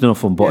haven't watched enough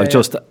of them. But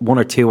just one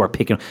or two are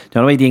picking. Do you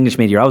know the way the English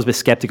media are always a bit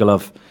sceptical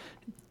of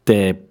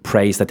the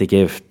praise that they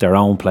give their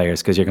own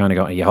players, because you're kind of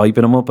going, are you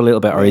hyping him up a little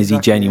bit, or is he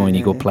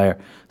genuinely a good player?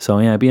 So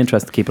yeah, it'd be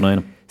interesting to keep an eye on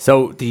him.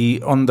 So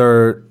the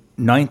under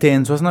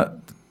 19s, wasn't it?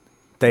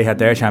 They had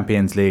their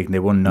Champions League and they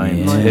won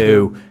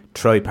 9-2.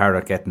 Troy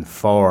Parrott getting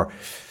 4.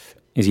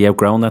 Is he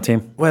outgrown that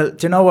team? Well,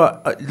 do you know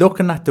what?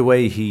 Looking at the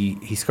way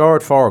he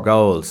scored 4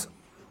 goals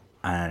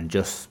and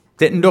just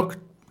didn't look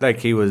like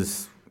he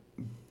was,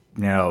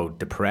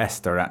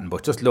 depressed or anything,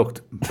 but just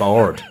looked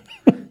bored.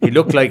 He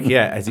looked like,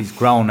 as he's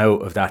grown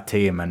out of that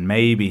team, and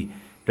maybe,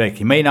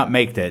 he may not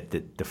make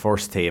the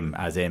first team,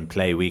 as in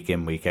play week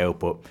in, week out,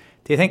 but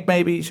do you think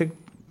maybe he should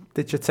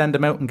they should send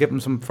him out and give him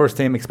some first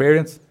team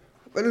experience?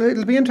 Well,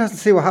 it'll be interesting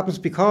to see what happens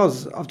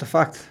because of the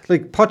fact,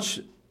 like,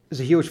 Poch is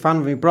a huge fan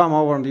of him. He brought him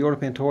over on the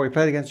European tour. He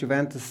played against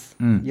Juventus,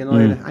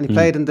 United, and he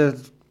played in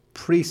the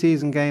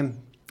pre-season game.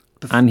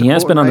 And he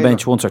has been on the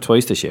bench once or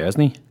twice this year,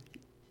 hasn't he?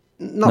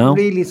 Not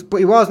really, but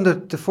he was in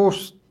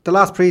the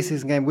last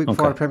pre-season game, week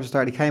before the Premiership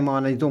started. He came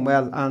on and he's done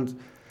well.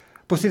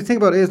 But see, the thing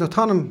about it is, now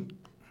Tottenham,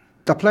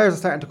 the players are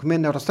starting to come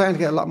in now. They're starting to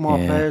get a lot more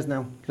players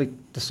now, like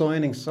the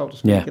signings, so to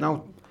speak. You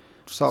know,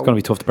 so it's going to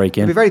be tough to break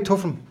in. It'll be very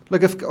tough for him.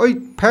 Like, I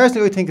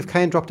think if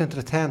Kane dropped into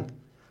the 10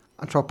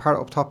 and throw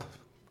Parrott up top,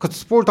 because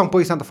Spurs don't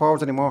buy centre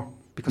forwards anymore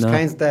because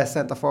Kane's their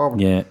centre forward.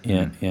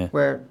 Yeah.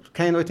 Where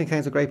Kane, I think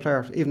Kane's a great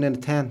player, even in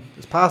the 10.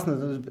 His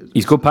passing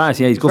he's good pass,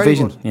 he's good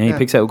vision. Good. Yeah, he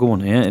picks out a good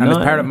one. Yeah, and is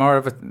Parrott more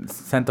of a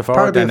centre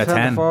forward than a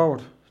 10?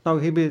 Forward. No,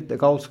 he'd be the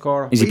goal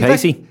scorer. Is he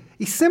pacey?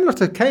 He's similar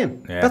to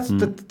Kane. Yeah. That's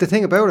the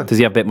thing about it. Does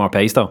he have a bit more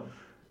pace though?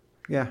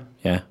 Yeah.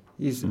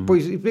 He's a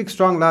big,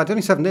 strong lad.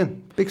 Only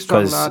 17. Big,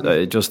 strong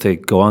lad. Just to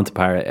go on to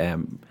Parrott,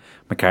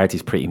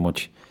 McCarthy's pretty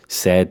much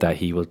said that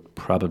he will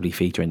probably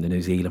feature in the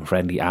New Zealand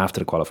friendly after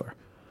the qualifier.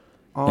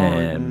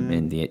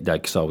 In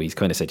the so he's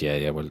kind of said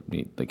well,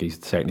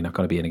 he's certainly not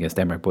going to be in against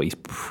Denmark, but he's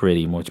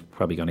pretty much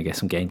probably going to get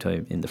some game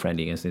time in the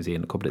friendly against New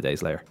Zealand a couple of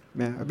days later.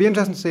 Yeah, it'd be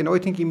interesting to see. I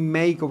think he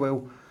may go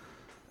out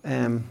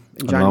in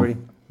January.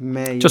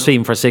 Just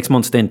even for a 6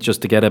 month stint,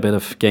 just to get a bit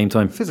of game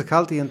time,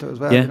 physicality into it as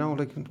well. You know,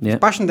 like he's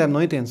bashing them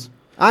 19s.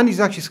 And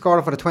he's actually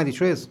scored for the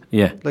 23s.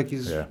 Yeah. Like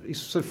he's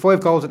 5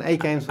 goals in 8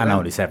 games. And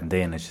only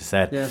 17, as you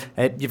said.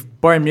 Yeah. You've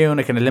Bayern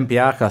Munich and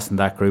Olympiacos in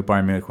that group.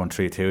 Bayern Munich won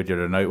 3-2 the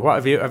other night.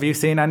 What have you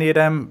seen any of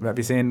them? Have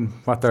you seen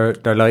what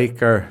they're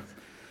like? Or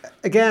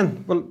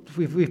again, well,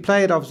 we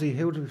played obviously.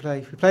 Who did we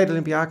play? We played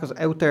Olympiacos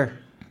out there,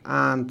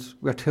 and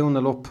we're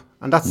 2-0 up,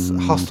 and that's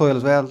hostile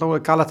as well.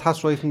 Don't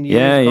Galatasaray from the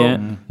years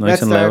ago.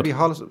 Nice and loud. Be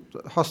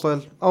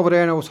hostile over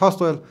there now. It was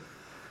hostile,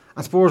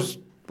 and Spurs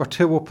were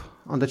 2 up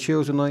on the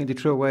Tuesday night. They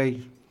threw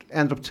away,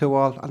 ended up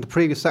 2-2, and the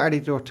previous Saturday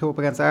they were 2 up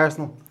against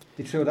Arsenal.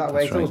 They threw that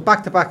away. So it was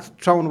back to back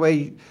throwing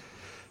away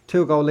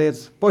 2-goal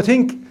leads. But I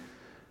think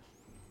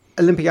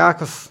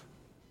Olympiacos,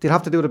 they'll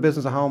have to do the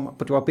business at home,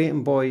 but they were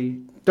beaten by.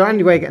 Their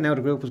only way getting out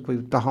of the group was by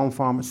the home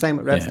form. Same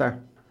with Red Star.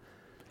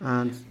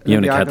 And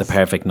Munich had the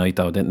perfect night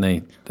though, didn't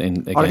they?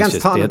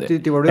 Against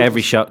Tottenham, they were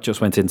every shot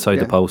just went inside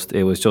the post.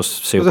 It was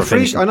just super. It was a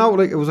freak. I know,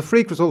 like, it was a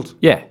freak result.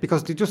 Yeah,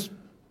 because they just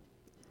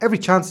every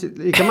chance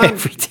you can.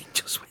 Everything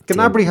just went.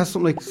 Gnabry has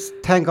something like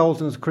 10 goals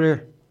in his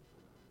career,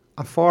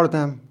 and 4 of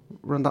them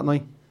were on that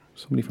night.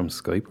 Somebody from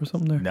Skype or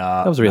something there? No,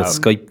 that was a real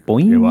Skype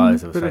boing. It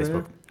was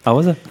Facebook. Oh,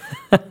 was it?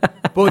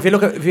 But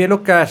if you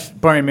look at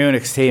Bayern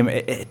Munich's team,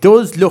 it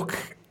does look.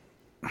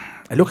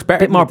 It looks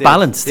better. A bit more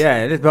balanced.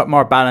 Yeah, a little bit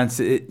more balanced.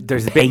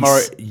 There's a bit more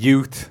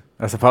youth,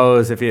 I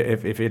suppose. If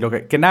you look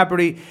at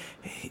Gnabry,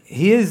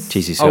 he is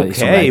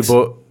okay,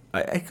 but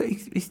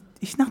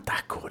he's not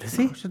that good, is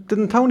he?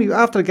 Didn't Tony,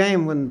 after the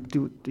game when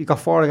he got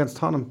 4 against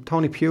Tottenham,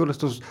 Tony Pulis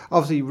does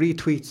obviously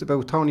retweets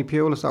about Tony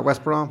Pulis at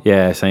West Brom.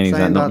 Yeah, saying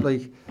that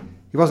like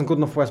he wasn't good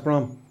enough for West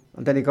Brom,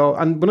 and then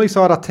and when I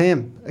saw that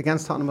team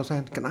against Tottenham, I was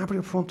saying Gnabry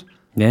up front.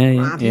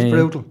 He's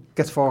brutal.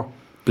 Gets 4.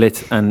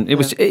 Blitz, and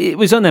it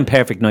was on them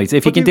perfect nights.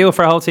 If you can do it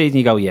for a whole season,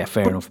 you go,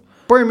 fair enough.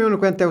 Bayern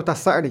Munich went out that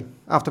Saturday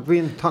after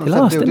being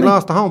Tottenham. They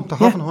lost at home to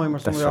Hoffenheim or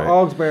something, or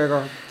Augsburg,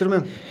 or do you know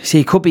what I mean?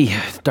 See, it could be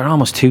they're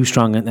almost too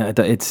strong.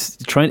 It's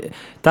trying.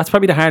 That's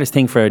probably the hardest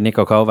thing for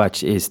Niko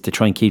Kovac, is to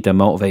try and keep them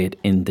motivated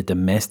in the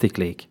domestic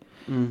league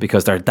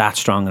because they're that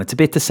strong. And it's a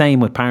bit the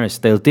same with Paris.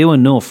 They'll do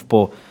enough,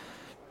 but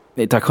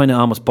they're kind of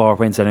almost bored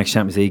wins the next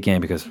Champions League game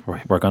because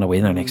we're going to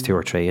win our next 2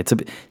 or 3. It's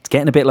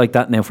getting a bit like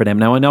that now for them.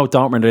 Now I know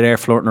Dortmund are there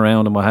flirting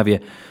around and what have you,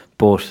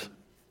 but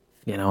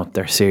you know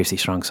they're a seriously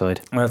strong side.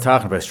 Well,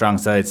 talking about strong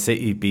sides,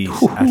 City beat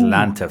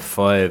Atlanta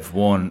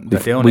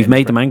 5-1. We've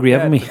made them angry,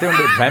 haven't we? They're in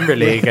the Premier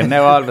League, and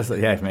now all of a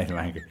sudden, we've made them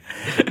angry.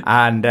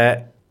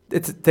 And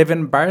they've an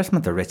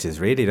embarrassment of riches,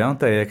 really, don't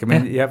they? Like, I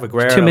mean, you have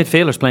Aguero, 2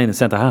 midfielders playing in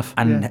centre half,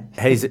 and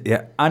Hayes,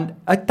 and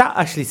that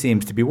actually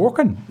seems to be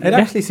working. It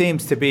actually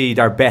seems to be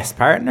their best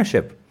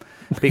partnership.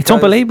 It's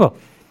unbelievable.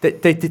 They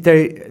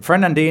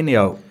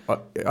Fernandinho,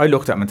 I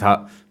looked at him and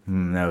thought,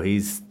 no,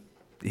 he's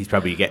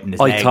probably getting his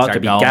legs. I thought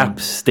there'd be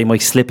gaps. They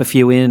might slip a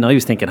few in. I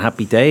was thinking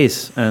happy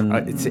days.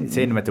 And seen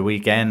them at the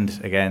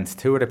weekend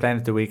against. Who were they playing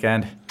at the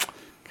weekend?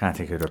 Can't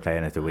think who they're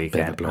playing at the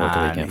weekend. I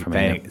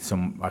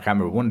can't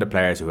remember one of the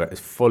players who is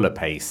full of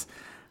pace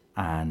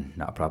and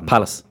not a problem.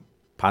 Palace.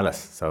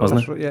 So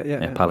wasn't it?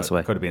 Yeah. Palace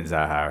away. Could have been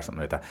Zaha or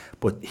something like that.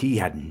 But he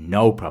had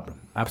no problem.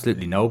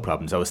 Absolutely no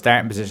problem. So his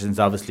starting position is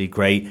obviously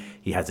great.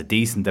 He has a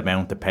decent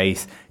amount of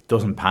pace.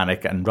 Doesn't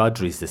panic, and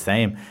Rodri's the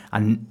same.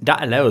 And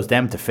that allows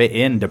them to fit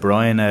in. De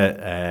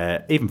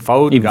Bruyne, even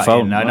Foden got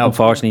in. I know,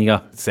 unfortunately, he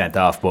got sent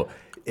off, but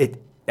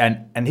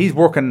and he's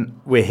working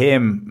with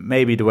him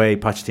maybe the way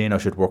Pochettino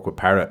should work with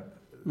Parrott.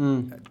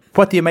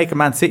 What do you make of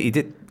Man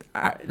City?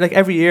 Like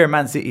every year,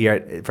 Man City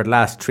for the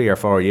last 3 or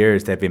 4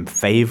 years, they've been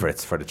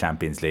favourites for the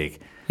Champions League.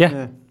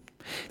 Yeah.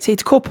 See,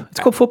 it's cup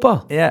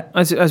football. Yeah.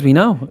 As we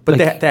know. But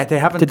they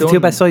haven't did done... the two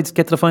best sides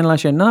get to the final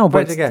last year? No,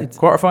 Where'd but they get?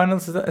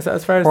 Quarterfinals? Is that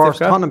as far as Spurs, they've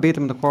got? Tottenham beat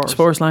them in the quarters.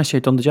 Spurs last year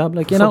done the job.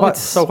 Like, you So know, what, it's...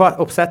 so what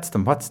upsets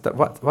them? What's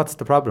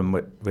the problem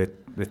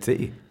with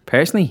City?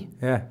 Personally,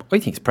 Yeah. I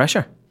think it's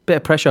pressure. Bit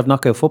of pressure of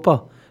knockout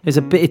football. It's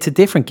a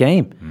different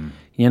game,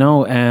 you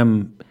know.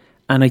 And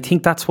I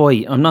think that's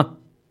why I'm not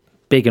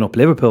bigging up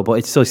Liverpool, but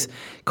it's just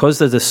because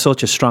there's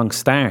such a strong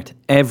start.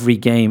 Every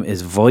game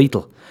is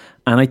vital,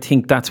 and I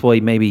think that's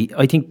why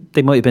I think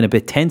they might have been a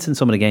bit tense in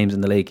some of the games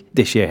in the league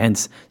this year.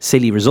 Hence,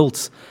 silly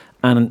results.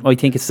 And I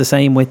think it's the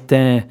same with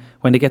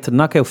when they get to the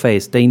knockout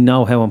phase. They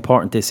know how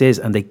important this is,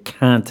 and they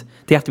can't.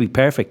 They have to be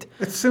perfect.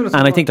 It's similar.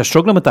 And I think they're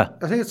struggling with that.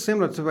 I think it's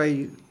similar to the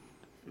way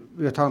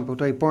we were talking about.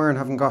 The way Bayern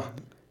haven't got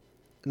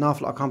an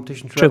awful lot of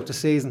competition throughout the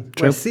season.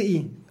 True. Where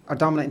City are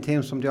dominating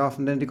teams from the off,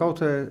 and then they go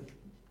to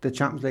the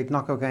Champions League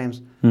knockout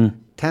games.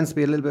 Tends to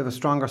be a little bit of a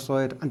stronger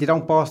side, and they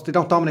don't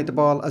dominate the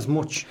ball as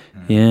much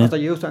as they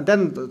used to. And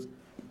then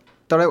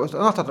they're out.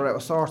 Not that they're out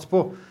of sorts,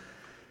 but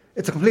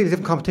it's a completely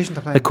different competition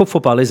to play. The cup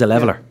football is a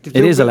leveler. Yeah.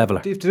 It is a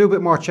leveler. You have to do a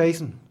bit more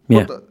chasing.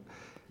 Yeah. But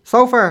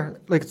so far,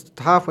 like it's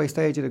the halfway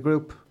stage of the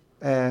group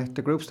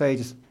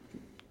stages.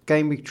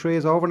 Game week 3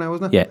 is over now,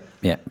 isn't it?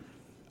 Yeah.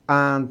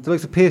 And the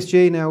likes of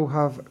PSG now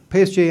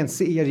PSG and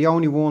City are the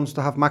only ones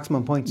to have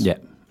maximum points. Yeah,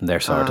 and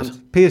they're sorted.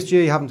 And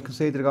PSG haven't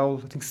conceded a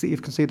goal. I think City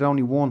have conceded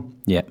only one.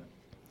 Yeah.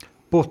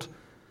 But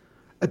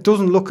it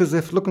doesn't look as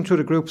if, looking through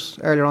the groups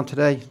earlier on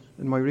today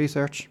in my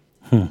research,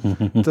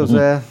 does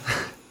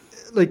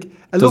like it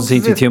Doesn't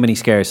seem to be too many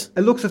scares.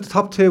 It looks at the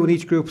top 2 in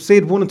each group.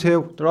 Seed 1 and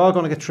 2, they're all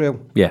going to get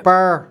through. Yeah.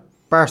 Bar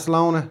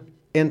Barcelona,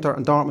 Inter,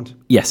 and Dortmund.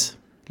 Yes.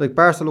 Like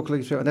Barca look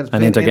like through, and then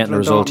And Inter getting the and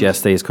result Dortmund.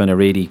 yesterday is kind of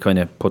really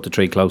put the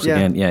tree close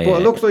again. Yeah,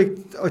 But it looks like,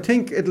 I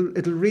think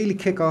it'll really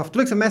kick off. The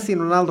likes of Messi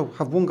and Ronaldo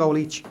have 1 goal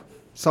each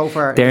so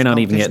far. They're not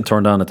even getting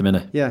turned on at the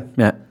minute. Yeah.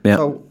 Yeah.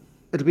 So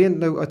it'll be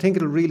now. I think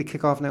it'll really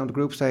kick off now in the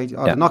group stage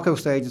or Yeah. the knockout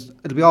stages.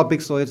 It'll be all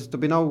big sides.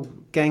 There'll be no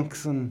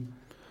Genks and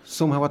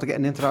somehow what they're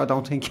getting into that. I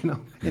don't think into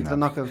the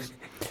knockouts.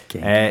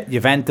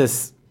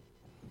 Juventus,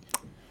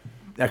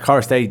 of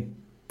course, they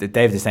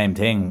have the same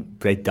thing.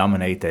 They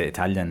dominate the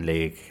Italian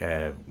league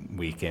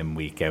week in,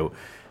 week out.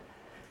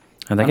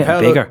 And they're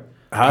getting bigger.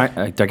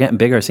 They're getting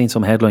bigger. I've seen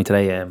some headline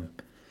today.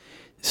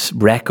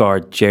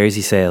 Record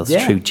jersey sales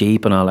through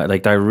Jeep and all that.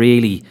 Like, they're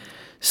really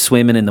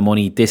swimming in the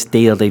money. This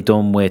deal they've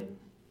done with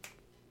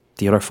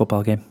the other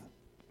football game,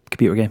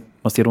 computer game.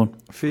 What's the other one?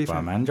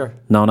 FIFA. Manager?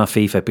 No, not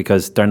FIFA,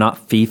 because they're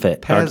not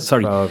FIFA. PES.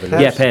 Sorry. Probably.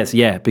 Yeah, PES.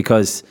 Yeah,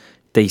 because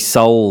they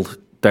sold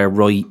their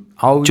right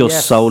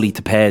solely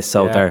to PES.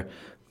 So they're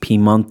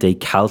Piemonte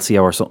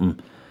Calcio or something.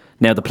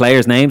 Now, the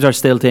players' names are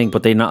still thing,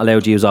 but they're not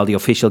allowed to use all the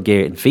official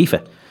gear in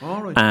FIFA.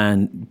 All right.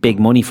 And big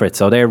money for it.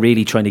 So they're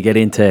really trying to get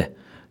into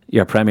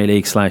your Premier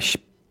League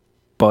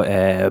 /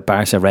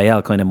 Barca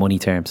Real kind of money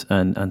terms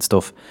and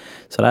stuff.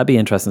 So that'd be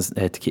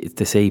interesting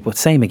to see. But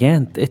same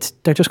again,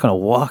 they're just going to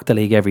walk the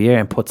league every year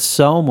and put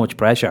so much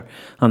pressure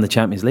on the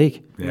Champions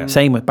League. Yeah.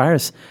 Same with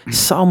Barca.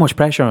 So much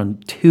pressure on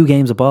 2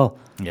 games of ball.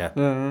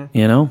 Yeah.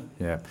 You know?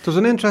 Yeah. There's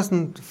an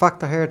interesting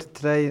fact I heard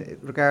today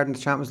regarding the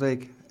Champions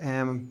League.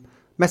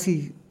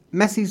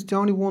 Messi's the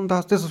only one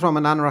this is from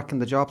an anorak in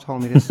the job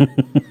told me this.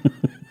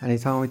 And he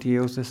told me to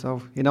use this,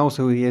 so he knows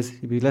who he is.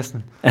 He'll be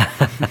listening.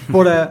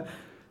 But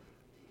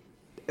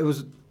it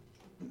was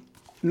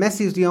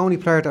Messi is the only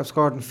player to have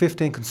scored in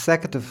 15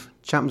 consecutive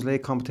Champions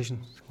League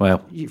competitions.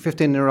 Well,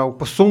 15 in a row.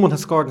 But someone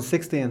has scored in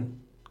 16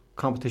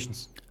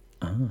 competitions.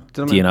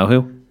 do you know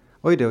who?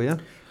 I do, yeah.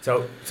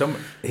 So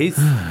he's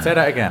say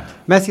that again.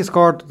 Messi has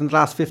scored in the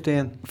last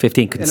 15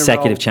 15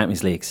 consecutive row.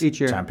 Champions Leagues. each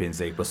year. Champions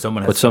League, but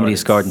somebody has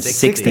scored in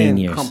 16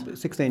 years.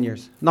 16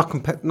 years. Not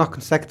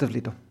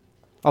consecutively, though.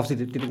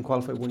 Obviously, they didn't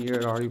qualify 1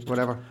 year or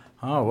whatever.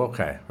 Oh,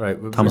 okay, right.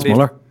 Thomas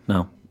Muller?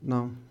 No.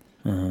 No.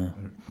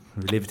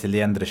 We leave it till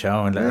the end of the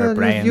show and let our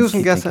brains. You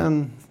can guess it,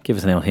 and Give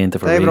us an little hint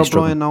if we're David really O'Brien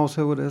struggling. knows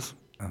who it is.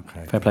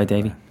 Okay. Fair play,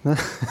 Davey.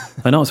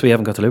 I noticed we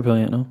haven't got to Liverpool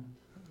yet, no?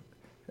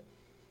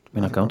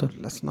 We're not going to?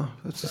 Let's not.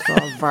 It's just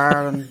all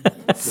VAR and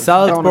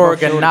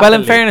Salzburg and Napoli. Well,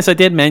 in fairness, I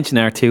did mention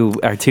our two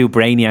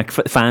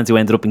brainiac fans who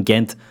ended up in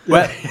Ghent.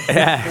 Well,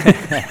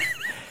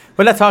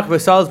 well, let's talk about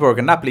Salzburg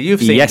and Napoli.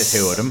 You've seen Yes. the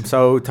 2 of them,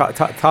 so talk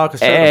us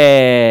through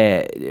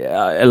them.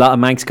 A lot of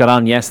Manx got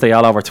on yesterday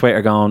all over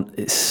Twitter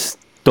going,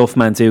 stuff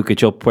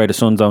Mandzukic up where the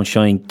sun don't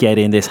shine, get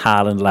in this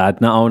Haaland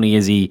lad. Not only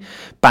is he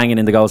banging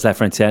in the goals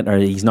left, right, centre,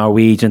 he's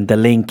Norwegian, the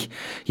link,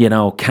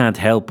 can't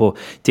help but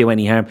do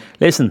any harm.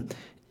 Listen,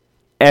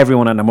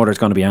 everyone and their mother's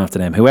going to be after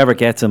them. Whoever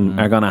gets him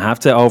are going to have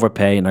to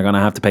overpay, and they're going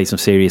to have to pay some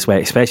serious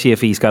way, especially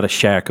if he's got a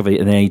shark of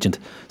an agent.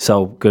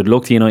 So good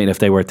luck to United if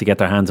they were to get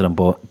their hands on him,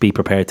 but be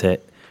prepared to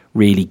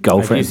really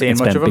go for it and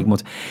spend big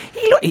money.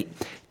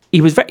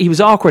 He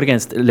was awkward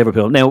against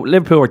Liverpool. Now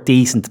Liverpool are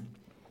decent,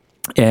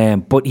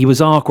 but he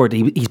was awkward.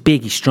 He's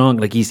big, he's strong.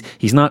 Like he's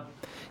not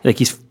like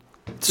he's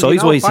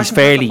size wise. He's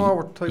fairly.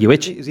 You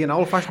which? Is he an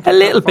old-fashioned? A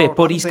little bit,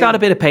 but he's got a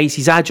bit of pace.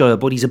 He's agile,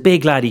 but he's a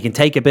big lad. He can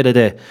take a bit of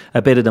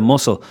the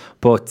muscle.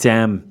 But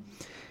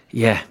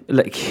Yeah,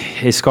 like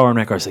his scoring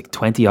record is like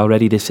 20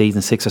 already this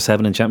season, 6 or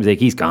 7 in Champions League.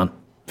 He's gone.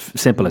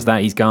 Simple as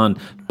that. He's gone.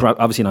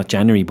 Obviously not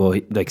January,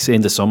 but like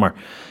in the summer,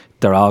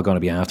 they're all going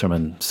to be after him,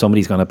 and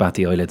somebody's going to bat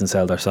the eyelids and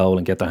sell their soul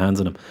and get their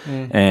hands on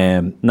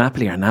him.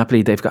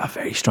 Napoli, they've got a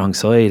very strong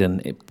side,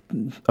 and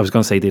I was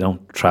going to say they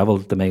don't travel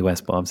the May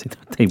West, but obviously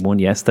they won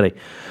yesterday,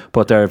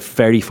 but they're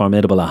very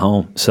formidable at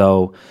home,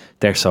 so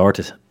they're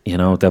sorted. You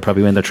know, they'll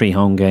probably win their 3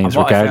 home games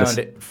and what regardless.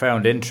 I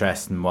found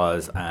interesting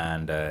was,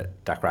 and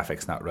that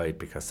graphic's not right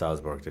because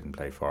Salzburg didn't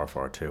play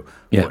 4-4-2,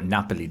 but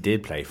Napoli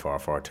did play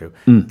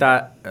 4-4-2.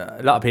 That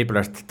a lot of people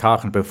are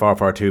talking about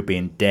 4-4-2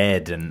 being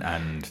dead,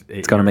 and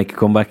it's going to make a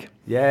comeback.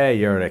 Yeah,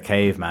 you're a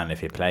caveman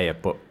if you play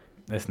it, but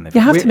listen, if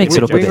you have to mix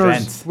it up with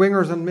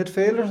wingers and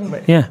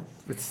midfielders. Yeah,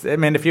 I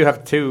mean, if you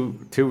have two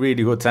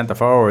really good centre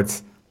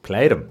forwards,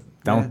 play them.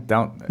 Don't.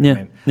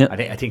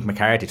 I think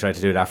McCarthy tried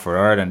to do that for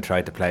Ireland.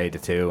 Tried to play the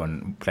 2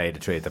 and play the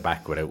 3 at the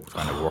back without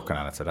kind of working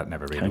on it. So that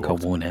never really worked.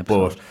 Can't go one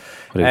episode.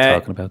 But what are you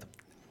talking about?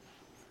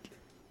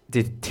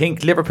 Did you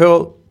think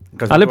Liverpool?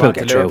 Liverpool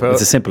get through.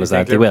 It's as simple as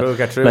that. They will.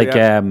 Get through, like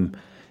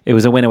it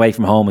was a win away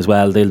from home as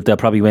well. They'll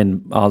probably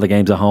win all the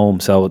games at home,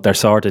 so they're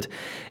sorted.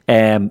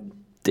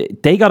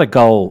 They got a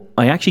goal.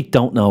 I actually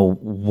don't know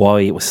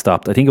why it was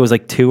stopped. I think it was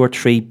like 2 or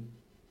 3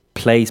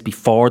 plays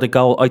before the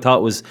goal. I thought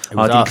it was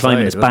Oddie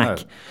climbing his back.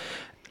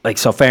 Like,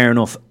 so fair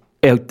enough.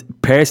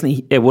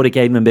 Personally, it would have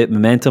given them a bit of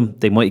momentum.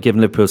 They might have given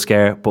Liverpool a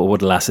scare, but it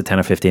would have lasted 10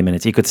 or 15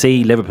 minutes. You could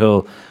see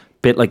Liverpool a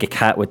bit like a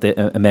cat with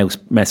a mouse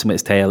messing with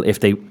his tail.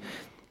 If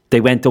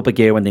they went up a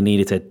gear when they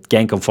needed to.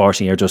 Genk,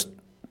 unfortunately, are just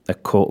a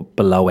cut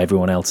below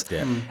everyone else.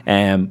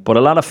 But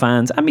a lot of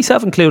fans, and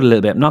myself included a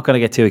little bit, I'm not going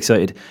to get too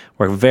excited,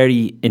 we're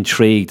very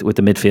intrigued with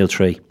the midfield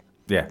 3.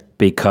 Yeah.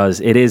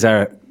 Because it is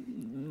I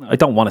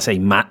don't want to say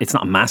it's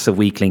not a massive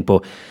weak link,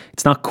 but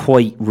it's not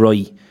quite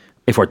right.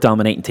 If we're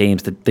dominating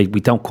teams, we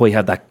don't quite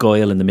have that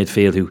guile in the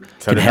midfield who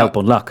can help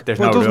unlock. There's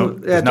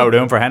no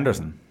room for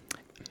Henderson.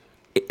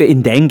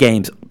 In them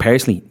games,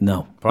 personally,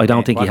 no. I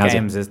don't think he has it.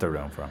 What games is there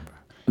room for him?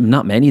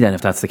 Not many then,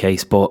 if that's the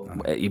case. But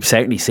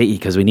certainly City,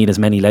 because we need as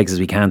many legs as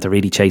we can to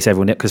really chase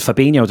everyone. Because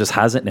Fabinho just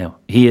has it now.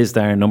 He is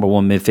their number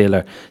 1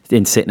 midfielder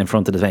sitting in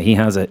front of the... He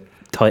has it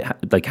tight,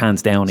 like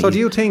hands down. So do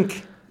you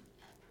think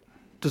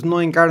there's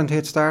 9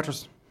 guaranteed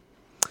starters?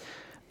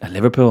 At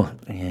Liverpool,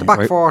 the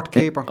back 4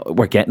 keeper.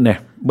 We're getting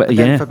there.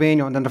 Then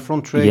Fabinho, and then the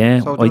front 3.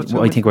 Yeah, so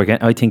I think we're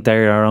getting. I think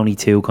there are only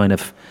 2 kind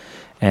of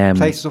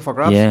places up for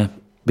grabs. Yeah,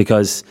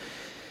 because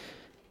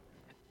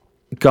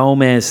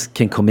Gomez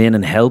can come in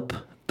and help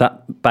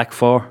that back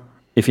 4,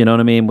 if you know what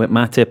I mean, with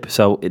Matip.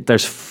 So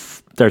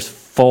there's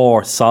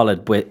 4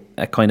 solid with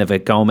a kind of a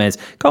Gomez.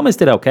 Gomez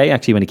did okay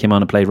actually when he came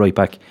on and played right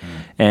back.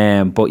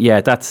 But yeah,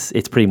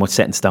 it's pretty much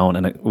set in stone,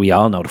 and we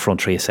all know the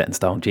front 3 is set in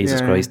stone. Jesus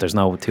Christ, there's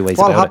no 2 ways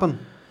about it. What'll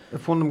happen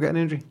if one of them get an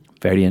injury?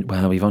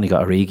 Well, we've only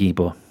got Origi,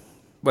 but...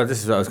 Well,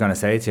 this is what I was going to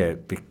say to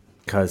you,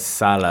 because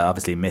Salah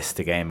obviously missed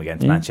the game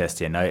against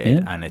Manchester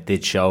United, and it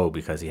did show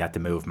because he had to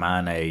move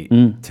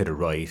Mane to the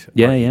right.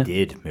 He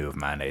did move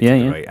Mane to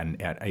the right,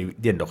 and he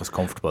didn't look as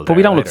comfortable. But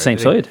we don't look the same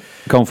side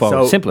going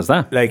forward. So, simple as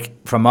that.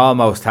 Like, from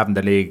almost having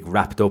the league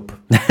wrapped up,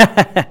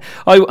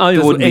 I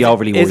wouldn't be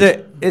overly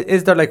worried.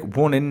 Is there like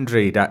one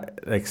injury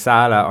that, like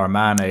Salah or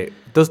Mane,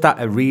 does that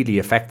really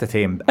affect the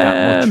team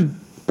that much?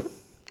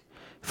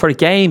 For a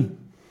game,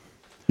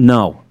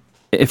 no.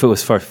 If it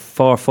was for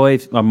 4 or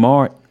 5 or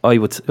more,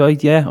 I'd say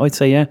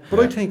yeah. But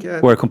I think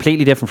we're a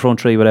completely different front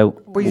 3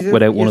 without one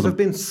of them. You've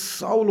been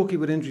so lucky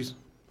with injuries.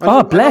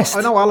 Blessed.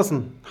 I know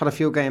Alisson had a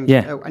few games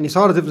out, and you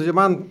saw the difference. Your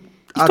man,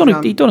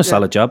 he's done a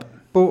solid job.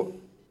 But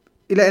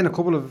he let in a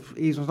couple of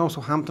easy ones, no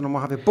Southampton and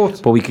what have you.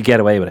 But we could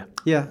get away with it.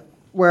 Yeah.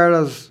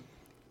 Whereas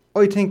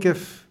I think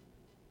if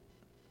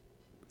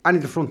any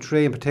of the front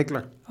 3 in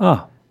particular,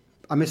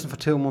 I'm missing for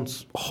 2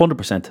 months.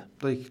 100%.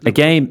 A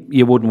game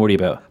you wouldn't worry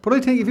about. But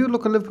I think if you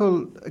look at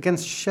Liverpool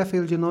against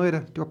Sheffield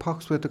United, they were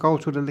pox with the goal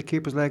through the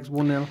keeper's legs,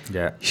 1-0.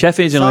 Yeah.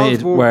 Sheffield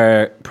United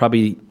were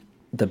probably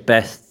the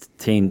best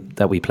team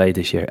that we played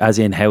this year, as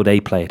in how they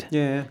played.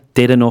 Yeah.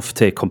 Did enough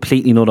to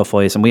completely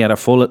nullify us, and we had our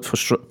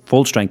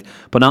full strength.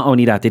 But not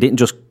only that, they didn't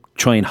just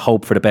try and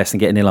hope for the best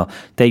and get a 0.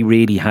 They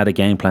really had a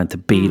game plan to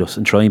beat us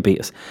and try and beat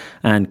us,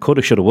 and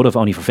coulda, shoulda, woulda,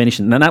 only for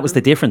finishing. And that was the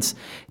difference.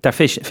 Their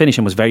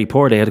finishing was very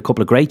poor. They had a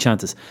couple of great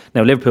chances.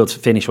 Now Liverpool's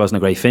finish wasn't a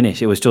great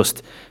finish. It was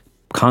just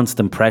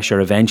constant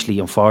pressure. Eventually,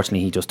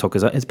 unfortunately, he just took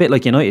us out. It's a bit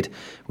like United.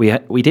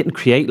 We didn't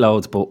create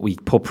loads, but we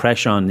put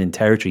pressure on in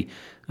territory,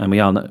 and we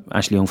all know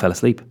Ashley Young fell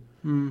asleep,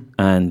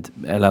 and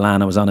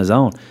Lallana was on his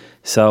own.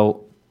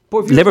 So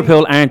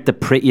Liverpool aren't the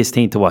prettiest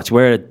team to watch.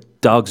 We're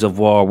dogs of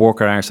war, work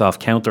our arse off,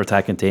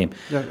 counter-attacking team.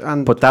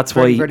 But that's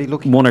why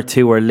one or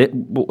two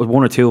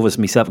of us,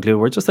 myself included,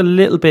 we're just a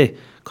little bit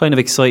kind of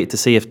excited to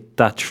see if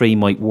that 3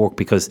 might work,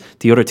 because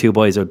the other 2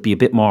 boys would be a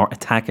bit more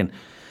attacking.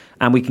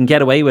 And we can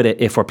get away with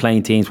it if we're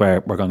playing teams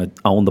where we're going to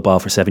own the ball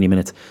for 70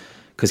 minutes.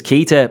 Because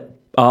Keita,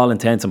 all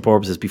intents and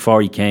purposes,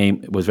 before he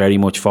came, was very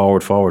much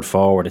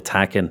forward,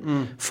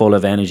 attacking, full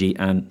of energy,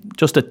 and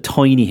just a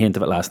tiny hint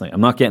of it last night.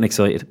 I'm not getting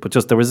excited, but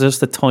there was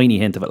just a tiny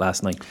hint of it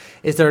last night.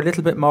 Is there a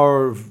little bit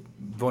more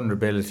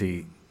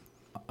vulnerability,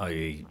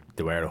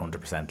 they were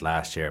 100%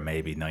 last year,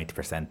 maybe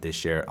 90%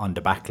 this year on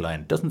the back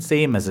line. Doesn't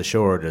seem as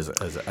assured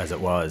as it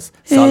was.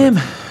 Solid.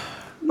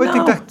 I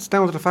think that's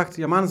down to the fact that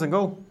your man's in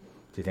goal.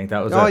 Do you think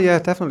that was Oh, yeah,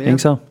 definitely. Think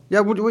so?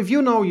 Yeah, if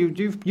you know,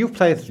 you've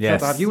played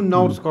Yes. that, you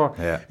know the score.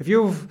 Yeah. If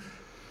you've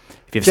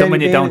someone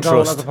you Jamie don't Bean in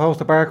goal trust. as opposed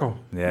to Barco,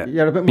 Yeah.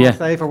 you're a bit more Yeah.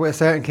 safer with a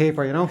certain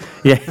keeper, you know?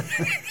 Yeah.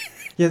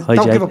 You Hi,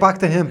 don't Jay. give it back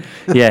to him.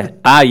 Yeah.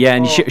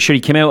 And sure, he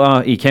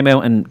came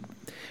out and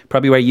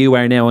probably where you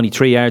are now, only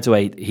 3 yards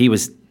away, he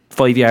was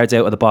 5 yards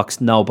out of the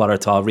box, no bother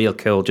at all, real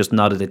cool, just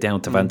nodded it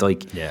down to Van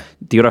Dijk. Yeah.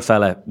 The other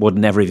fella would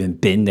never even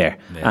been there,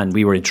 and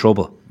we were in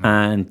trouble.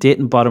 And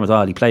didn't bother him at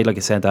all. He played like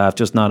a centre half,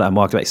 just nodded and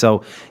walked away.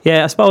 So,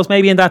 yeah, I suppose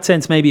maybe in that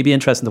sense, maybe it'd be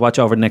interesting to watch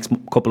over the next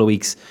couple of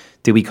weeks.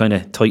 Do we kind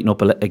of tighten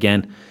up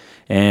again?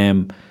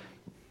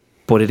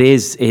 But it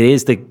is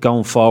the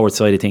going forward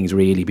side of things,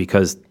 really,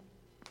 because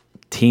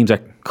teams are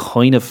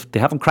they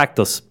haven't cracked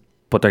us,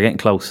 but they're getting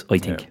close, I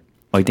think. Yeah.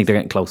 I think they're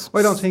getting close.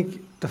 I don't think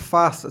the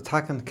fast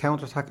attacking,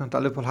 counter-attacking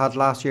that Liverpool had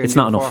last year. It's and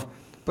the not year enough. before.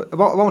 But it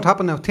won't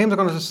happen now. Teams are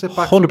going to just sit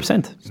back.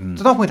 100%.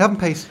 There's no point having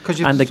pace. Cause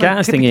And the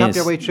gas thing is,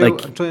 your way through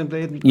like, and try and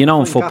blade you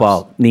know, in find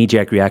football, gaps.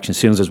 knee-jerk reaction, as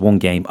soon as there's one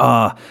game,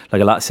 like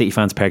a lot of City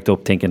fans perked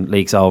up thinking,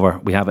 league's over,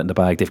 we have it in the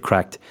bag, they've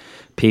cracked.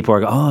 People are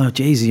going, oh,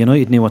 Jesus,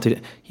 United knew what to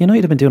do.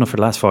 United have been doing it for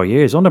the last 4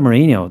 years. Under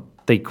Mourinho,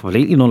 they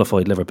completely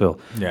nullified Liverpool.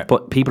 Yeah.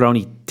 But people are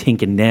only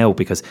thinking now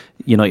because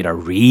United are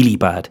really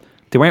bad.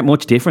 They weren't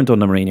much different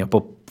under Mourinho,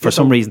 but for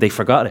some reason they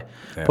forgot it.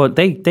 Yeah. But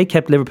they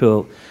kept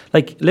Liverpool,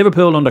 like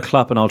Liverpool under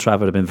Klopp and Old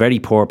Trafford have been very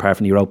poor apart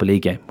from the Europa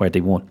League game where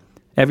they won.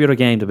 Every other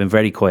game they've been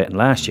very quiet, and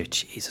last year,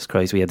 Jesus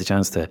Christ, we had the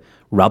chance to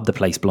rob the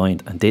place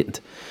blind and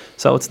didn't.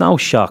 So it's no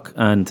shock,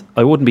 and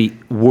I wouldn't be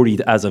worried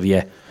as of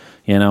yet.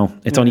 You know,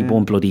 it's only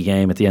one bloody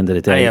game at the end of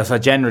the day. Yeah, so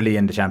generally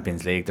in the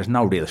Champions League, there's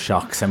no real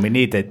shocks, and we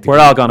need the We're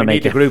all gonna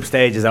make the it. group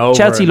stages over.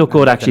 Chelsea looked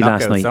good and actually the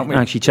last knockouts, night. don't we?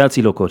 Actually,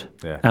 Chelsea looked good.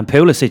 Yeah. And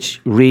Pulisic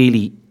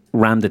really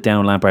rammed it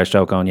down Lampard's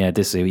stroke on,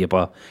 this is who you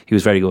bought. He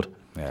was very good.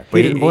 Yeah.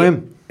 He didn't buy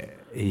him.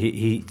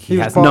 He was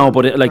has bought- No,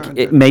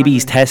 but maybe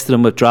he's tested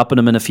him with dropping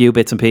him in a few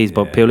bits and pieces,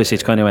 but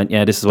Pulisic kind of went,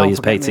 this is why Don't he's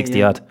paid forget me, 60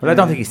 yeah. odd. But I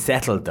don't think he's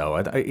settled though.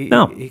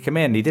 No. He came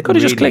in, he didn't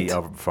Could've really just clicked.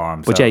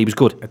 overperform. But so yeah, he was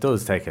good. It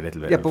does take a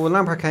little bit. Yeah, but when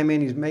Lampard came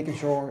in, he's making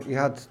sure he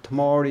had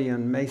Tomori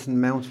and Mason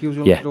Mount. He was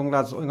young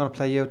lads, I'm going to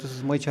play you out. This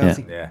is my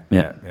Chelsea.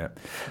 Yeah.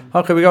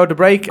 Okay, we go to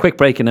break. Quick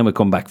break and then we'll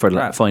come back for the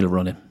Right. final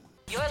run in.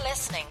 You're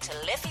listening to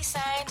Liffey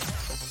Sound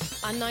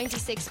on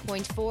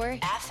 96.4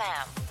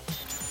 FM.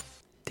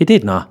 They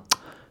did not.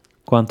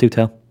 Go on, do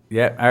tell.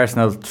 Yeah,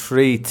 Arsenal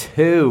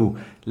 3-2.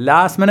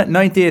 Last minute,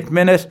 90th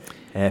minute.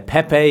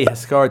 Pepe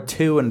has scored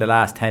 2 in the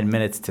last 10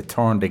 minutes to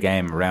turn the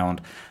game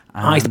around.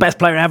 He's the best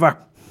player ever.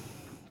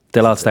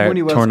 They'll all start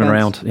Money well turning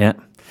spent. around.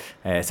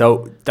 Yeah.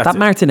 So that's That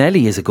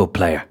Martinelli is a good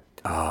player.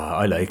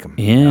 I like him.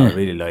 Yeah. I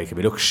really like him.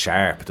 He looks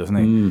sharp, doesn't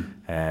he?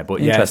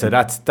 But yeah, so Interesting.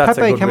 that's a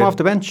Pepe good came win. off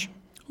the bench.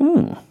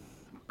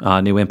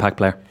 New impact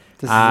player.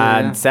 This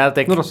And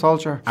Celtic another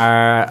soldier.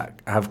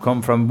 have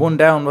come from 1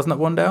 down, wasn't it?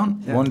 1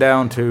 down? Yeah. 1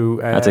 down to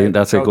That's a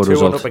good 2-1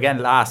 result. up again,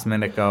 last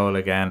minute goal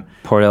again.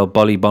 Poor old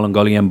Bolly,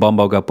 Bolingoli and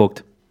Bombo got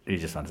booked. You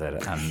just want to say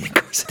that. And Of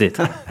course it did.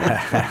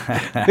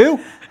 Who?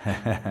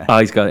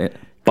 He's got it.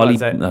 Bolly,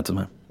 Go on, say it. that's a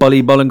man.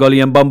 Bolly,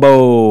 Bolingoli and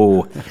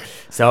Bombo.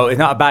 so it's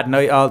not a bad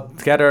night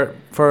altogether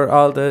for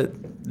all the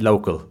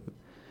local.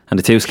 And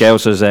the two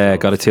Scousers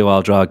got a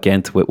 2-2 draw at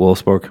Ghent with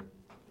Wolfsburg,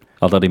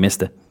 although they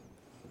missed it.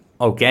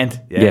 Oh, Ghent.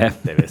 Yeah.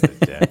 They missed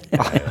it.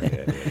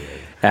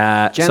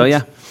 Yeah. So,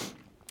 yeah.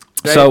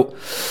 Great. So,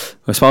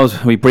 I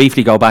suppose we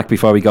briefly go back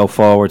before we go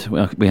forward.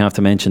 We have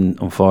to mention,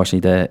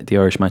 unfortunately, the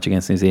Irish match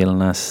against New Zealand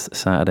last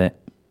Saturday.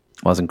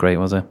 Wasn't great,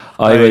 was it?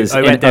 I was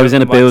went in down a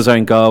to boozer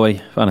in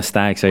Galway on a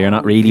stag, so you're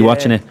not really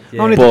watching it.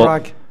 Yeah. Only to But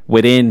brag.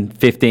 within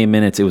 15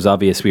 minutes, it was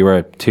obvious we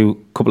were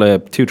two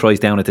tries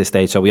down at this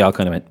stage, so we all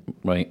kind of went,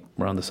 right,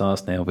 we're on the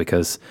sauce now,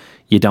 because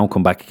you don't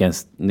come back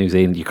against New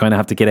Zealand. You kind of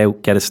have to get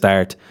out, get a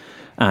start,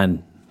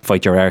 and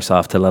fight your arse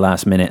off till the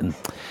last minute. And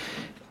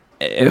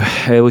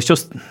it was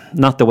just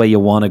not the way you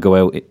want to go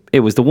out.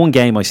 It was the one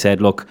game I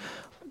said, look,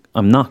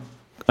 I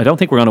don't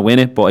think we're going to win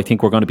it, but I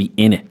think we're going to be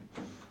in it.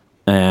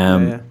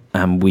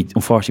 And we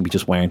unfortunately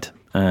just weren't,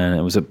 and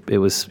it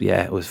was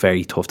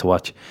very tough to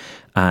watch,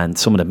 and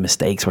some of the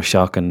mistakes were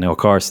shocking. Now, of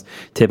course,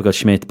 typical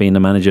Schmidt, being the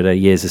manager that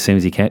he is, as soon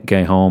as he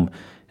came home,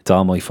 it's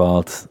all my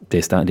fault,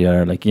 this, that and the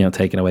other,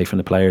 taking away from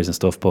the players and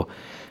stuff. But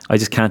I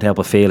just can't help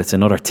but feel it's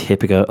another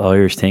typical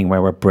Irish thing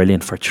where we're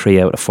brilliant for 3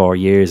 out of 4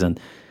 years, and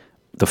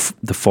the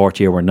fourth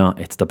year we're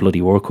not. It's the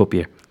bloody World Cup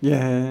year.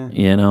 Yeah.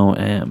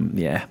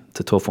 It's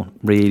a tough one,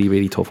 really,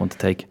 really tough one to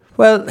take.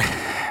 Well,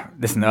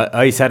 listen,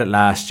 I said it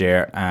last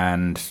year,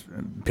 and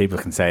people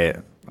can say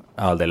it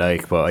all they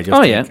like, but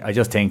I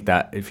just think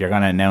that if you're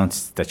going to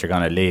announce that you're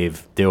going to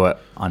leave, do it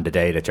on the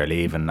day that you're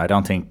leaving. I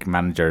don't think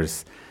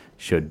managers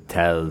should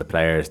tell the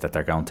players that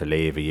they're going to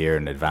leave a year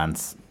in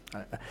advance.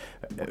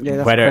 Yeah,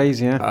 that's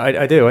crazy, yeah.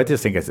 I do. I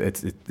just think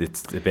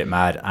it's a bit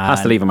mad.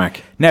 Has to leave a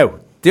mark. Now,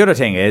 the other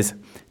thing is,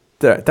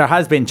 there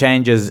has been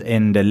changes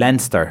in the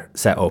Leinster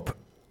setup,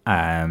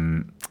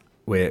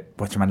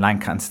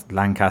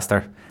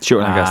 Lancaster.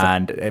 Stuart Lancaster.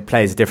 And it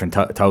plays a different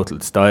total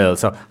style.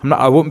 So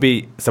I wouldn't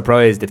be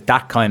surprised if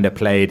that kind of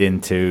played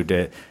into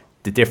the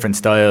different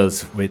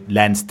styles with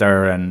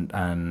Leinster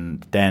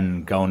and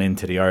then going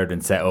into the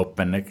Ireland setup.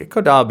 And it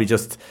could all be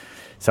just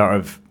sort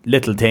of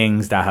little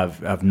things that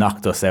have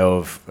knocked us out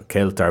of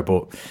kilter,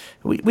 but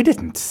we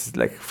didn't,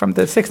 like, from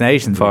the Six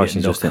Nations, we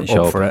didn't look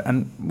up for it,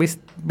 and we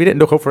didn't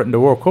look up for it in the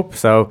World Cup.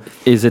 So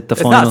is it the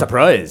it's final? not a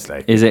surprise.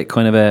 Like, is it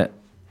kind of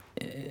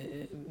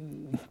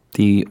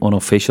the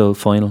unofficial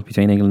final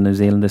between England and New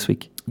Zealand this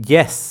week?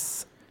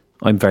 Yes,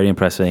 I'm very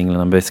impressed with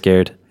England. I'm a bit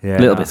scared, a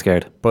little bit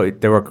scared, but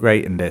they were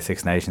great in the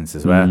Six Nations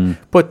as well.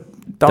 But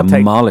don't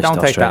take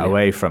that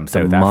away from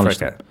South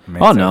Africa. I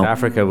mean, South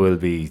Africa will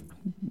be.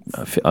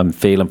 I'm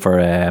feeling for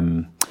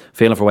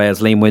Wales.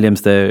 Liam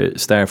Williams, the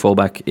star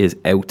fullback, is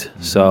out.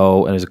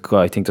 So and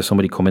I think there's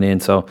somebody coming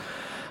in. So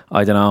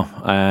I don't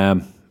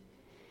know.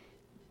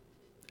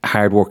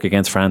 Hard work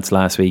against France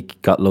last week.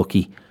 Got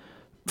lucky.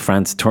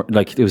 France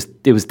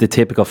it was the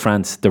typical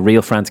France. The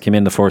real France came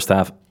in the first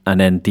half, and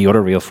then the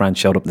other real France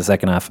showed up in the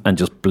second half and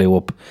just blew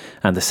up.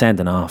 And the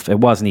sending off, it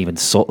wasn't even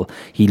subtle.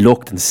 He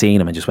looked and seen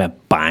him and just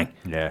went bang,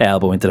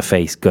 elbow into the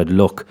face. Good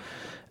luck.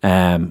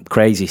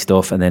 Crazy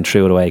stuff, and then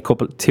threw it away.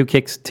 Two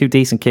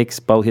decent kicks,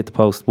 both hit the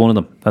post. One of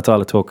them, that's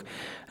all it took.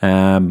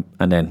 And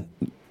then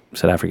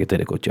South Africa did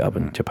a good job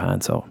in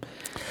Japan. So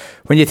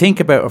when you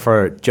think about it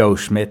for Joe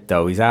Schmidt,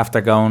 though, he's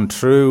after going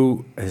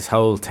through his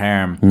whole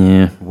term,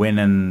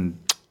 winning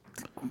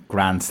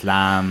Grand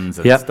Slams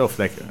and stuff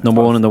like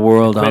number one in the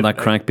world, all that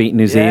crank, beating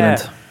New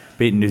Zealand.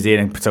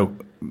 So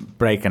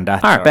breaking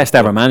that. Our best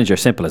ever manager,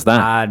 simple as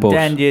that. And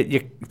then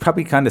you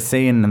probably kind of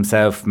seeing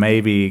himself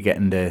maybe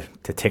getting the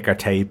ticker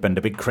tape and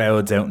the big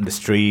crowds out in the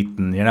street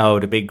and, you know,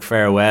 the big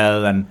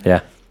farewell and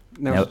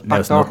now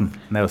it's nothing.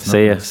 Now it's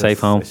See nothing. ya, safe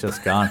home. It's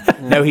just gone.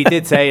 Now he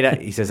did say that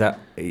he says that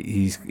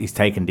he's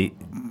taking the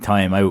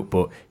time out,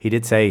 but he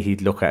did say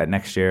he'd look at it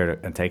next year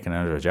and take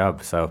another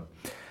job. So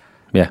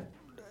yeah.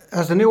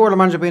 Has the new Ireland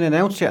manager been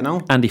announced yet?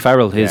 No. Andy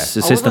Farrell, his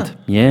assistant.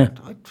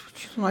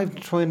 I'm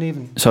trying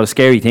even. So the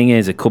scary thing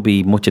is, it could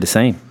be much of the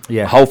same.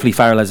 Yeah. Hopefully,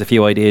 Farrell has a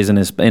few ideas in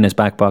his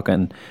back pocket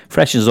and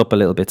freshens up a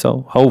little bit.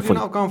 So hopefully,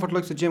 you're not going for the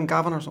likes of Jim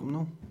Gavin or something,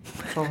 no?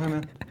 Throw him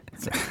in.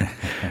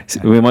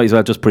 We might as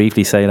well just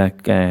briefly say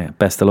that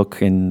best of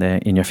luck in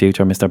your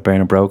future, Mr.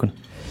 Bernard Brogan.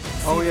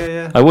 Oh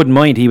yeah. I wouldn't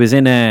mind. He was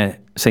in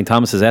St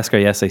Thomas's Esker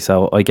yesterday,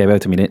 so I gave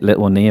out to me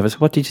little one Neve.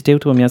 What did you do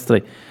to him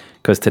yesterday?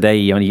 Because today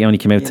he only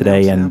came out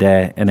today and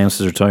announced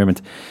his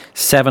retirement.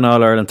 7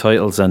 All-Ireland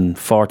titles and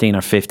 14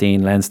 or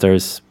 15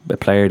 Leinster's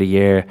Player of the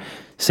Year,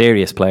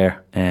 serious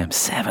player.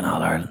 7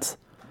 All-Irelands.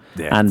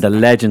 Yeah, and the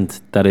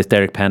legend that is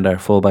Derek Pender,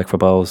 fullback for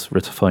Bows,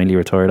 finally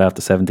retired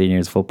after 17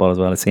 years of football as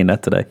well. I've seen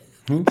that today.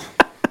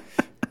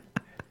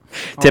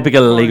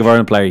 Typical League of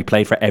Ireland player. He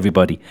played for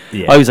everybody.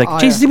 I was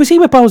like, Jesus, was he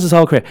with Bows his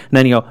whole career? And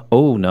then you go,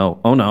 oh no.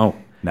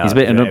 No, he's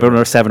been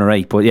another 7 or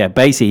 8, but yeah,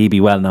 basically he'd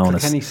be well known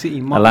as City,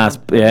 the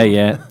last,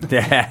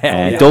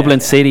 Dublin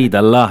City,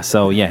 the lot.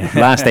 So yeah,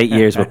 last 8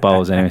 years with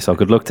Bows anyway. So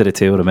good luck to the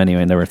two of them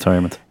anyway in their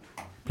retirement.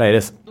 Play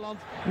this.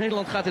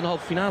 Nederland gaat in de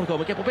halve finale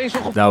komen. Ik heb opeens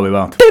nog No, we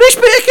won't. Dennis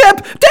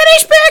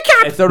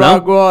Bergkamp! It's the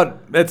wrong one.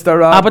 It's the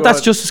wrong one. But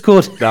that's just as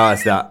good. No,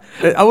 it's not.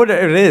 I wonder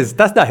if it is.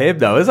 That's not him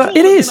though, is it?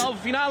 It is. In de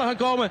halve finale gaan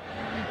komen.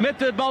 Met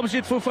het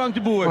balbezit voor Frank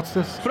de Boer.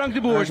 Frank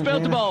de Boer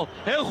speelt de bal.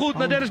 Heel goed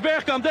naar Dennis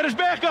Bergkamp. Dennis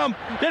Bergkamp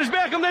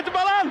neemt de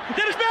bal aan.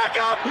 Dennis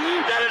Bergkamp!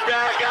 Dennis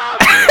Bergkamp!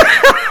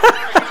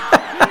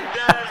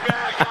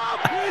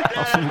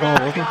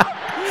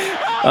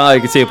 Oh, you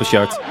can see up his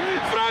shorts.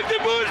 Frank de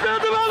Boer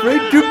speelt de bal.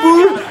 Frank de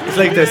Boer. It's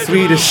like the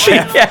Swedish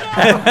chef.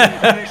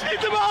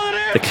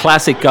 The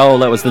classic goal,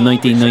 that was the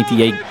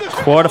 1998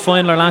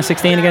 quarterfinal or last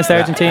 16 against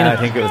Argentina. I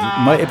think it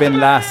might have been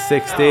last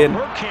 16.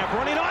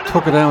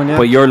 Took it down, yeah.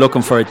 But you're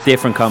looking for a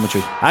different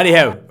commentary.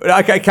 Anyhow,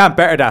 I can't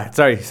better that.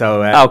 Sorry.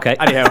 So okay.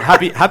 Anyhow,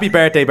 happy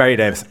birthday, Barry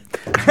Davis.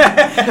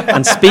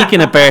 And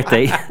speaking of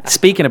birthday,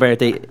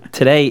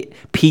 today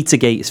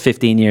Pizzagate is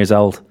 15 years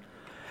old.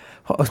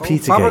 What was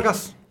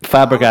Pizzagate?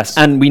 Fabregas,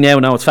 and we now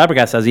know it's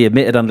Fabregas, as he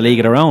admitted on the League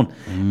of Their Own.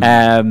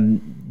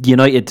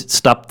 United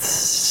stopped.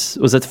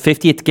 Was it the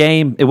 50th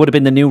game? It would have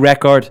been the new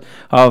record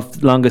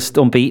of longest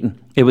unbeaten.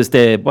 It was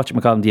the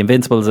the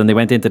Invincibles, and they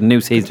went into the new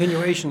season.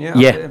 Continuation, yeah.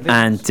 Yeah,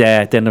 and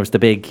then there was the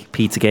big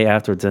Pizzagate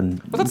afterwards. And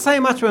was that the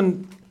same match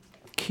when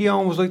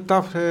Keown was like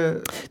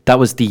that? That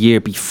was the year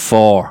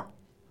before.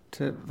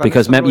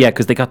 Because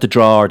they got the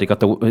draw, they got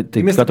the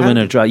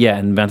winner draw,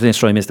 and Van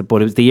Nistelrooy missed it,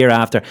 but it was the year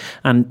after,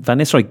 and Van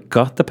Nistelrooy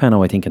got the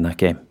penalty, I think, in that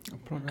game,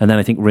 and then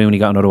I think Rooney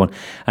got another one,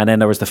 and then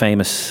there was the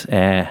famous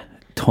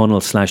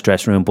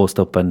tunnel/dressing room bust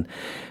up, and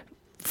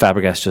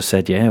Fabregas just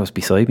said, "Yeah, it was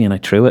beside me, and I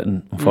threw it,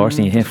 and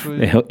unfortunately, it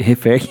hit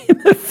Fergie in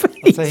the face."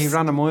 I'd say he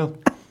ran a mile.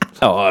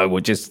 Oh, I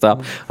would just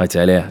stop. I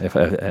tell you, if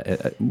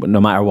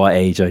no matter what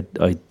age,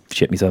 I'd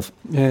shit myself.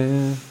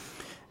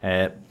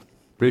 Yeah.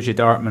 Borussia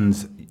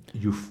Dortmund's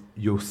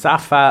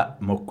Youssoufa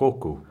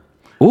Moukoko.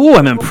 Oh,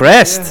 I'm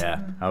impressed. Yeah.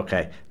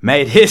 Okay.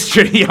 Made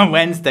history on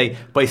Wednesday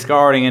by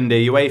scoring in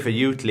the UEFA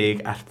Youth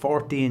League at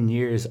 14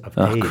 years of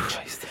age.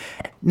 Christ.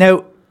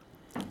 Now,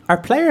 are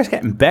players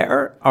getting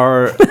better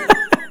or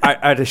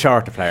are the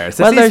shorter players?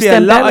 There Well, seems to be a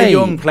there's lot Dembele. of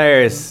young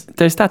players.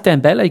 There's that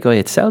Dembele guy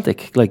at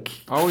Celtic, like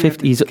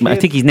 50. I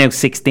think he's now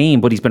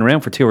 16, but he's been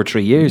around for 2 or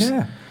 3 years.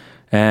 Yeah.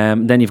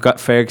 Then you've got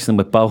Ferguson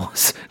with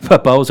Bowes.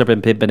 But Bowes have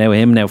been pimping out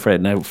him now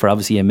for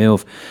obviously a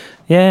move.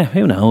 Yeah,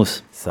 who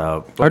knows?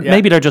 So, Or yeah.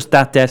 maybe they're just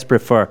that desperate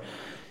for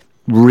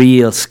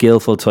real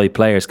skillful type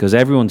players because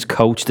everyone's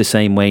coached the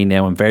same way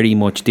now and very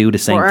much do the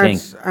same Or thing.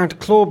 aren't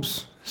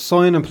clubs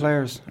signing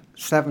players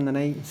 7 and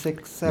 8,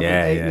 6, 7,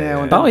 Yeah, 8 yeah, now?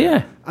 yeah. And Oh,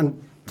 yeah.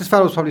 And this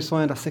fellow's probably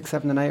signed at 6,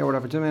 7 and 8 or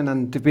whatever, do you know what I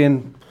mean? And they've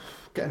been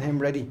getting him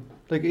ready.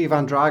 Like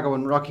Ivan Drago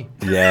and Rocky.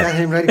 Yeah.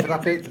 Getting him ready for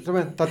that big. Do you know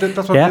what I mean?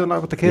 That's what Yeah. they're doing now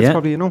with the kids Yeah.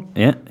 probably, you know.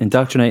 Yeah,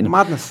 indoctrinating them.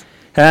 Madness.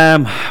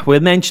 We'll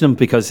mention him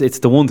because it's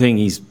the one thing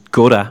he's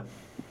good at.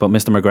 But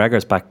Mr.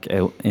 McGregor's back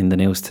out in the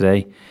news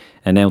today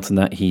announcing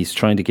that he's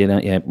trying to get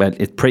out. Yeah, well,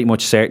 it's pretty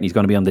much certain he's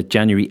going to be on the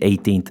January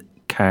 18th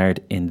card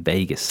in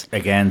Vegas.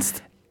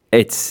 Against.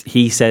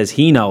 He says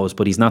he knows,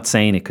 but he's not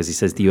saying it because he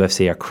says the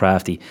UFC are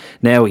crafty.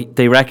 Now,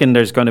 they reckon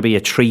there's going to be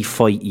a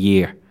 3-fight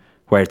year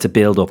where it's a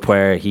build-up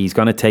where he's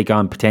going to take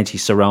on potentially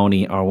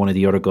Cerrone or one of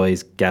the other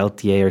guys,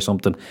 Galtier or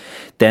something.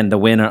 Then the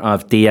winner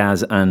of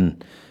Diaz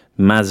and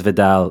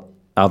Masvidal,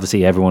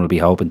 obviously everyone will be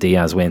hoping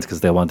Diaz wins because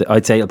they'll want it.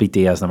 I'd say it'll be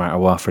Diaz no matter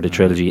what for the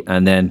trilogy.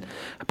 And then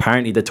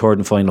apparently the third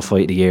and final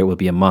fight of the year will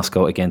be in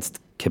Moscow against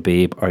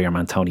Khabib or your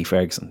man Tony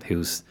Ferguson,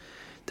 who's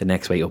the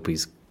next way up.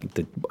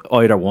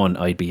 Either one,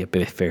 I'd be a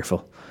bit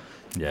fearful.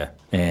 Yeah.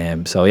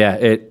 So yeah,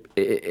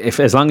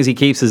 if as long as he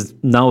keeps his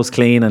nose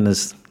clean and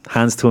his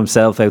hands to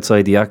himself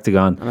outside the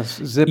octagon, And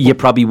it's zip you up.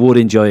 probably would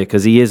enjoy it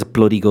because he is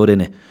bloody good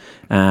in it.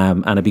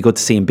 And it'd be good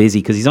to see him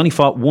busy because he's only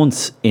fought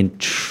once in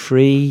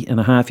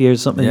 3.5 years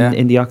or something Yeah.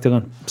 in the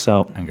octagon.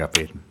 So And got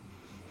beaten.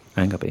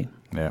 and got beaten.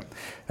 Yeah.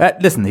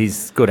 Listen,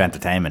 he's good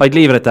entertainment. I'd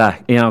leave it at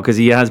that, because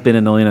he has been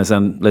annoying us.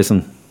 And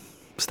listen,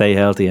 stay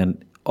healthy,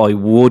 and I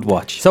would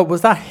watch. So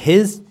was that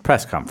his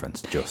press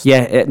conference just?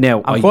 Yeah,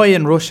 now And why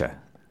in Russia?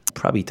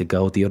 probably to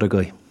go with the other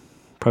guy.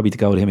 Probably to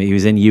go with him. He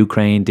was in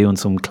Ukraine doing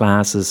some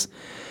classes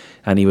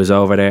and he was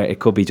over there. It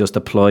could be just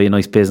a ploy, a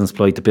nice business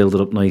ploy to build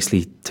it up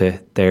nicely to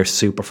their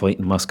super fight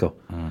in Moscow.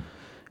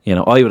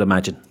 I would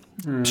imagine.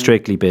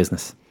 Strictly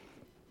business.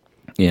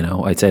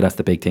 I'd say that's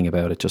the big thing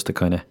about it, just to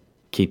kind of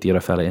keep the other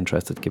fella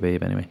interested,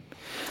 Khabib anyway.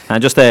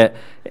 And just a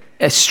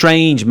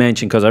strange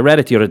mention, because I read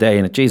it the other day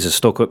and it, Jesus,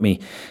 stuck with me.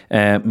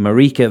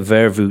 Marika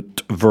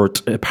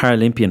Vervoort, a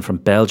Paralympian from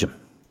Belgium.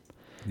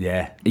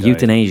 Yeah.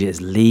 Euthanasia is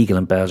legal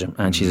in Belgium,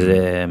 and she's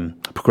a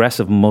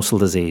progressive muscle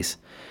disease.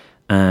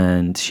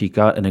 And she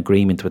got an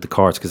agreement with the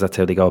courts, because that's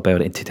how they go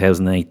about it, in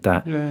 2008,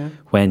 that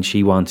when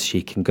she wants,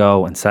 she can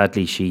go. And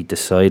sadly, she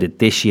decided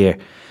this year,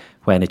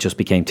 when it just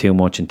became too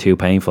much and too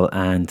painful.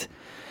 And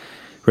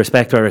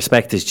respect where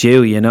respect is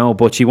due,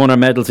 But she won her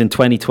medals in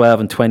 2012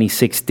 and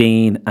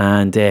 2016.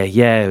 And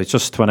it was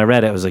just, when I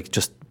read it, it was like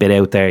just a bit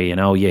out there,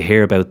 You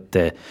hear about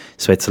the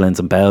Switzerlands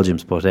and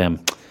Belgiums, but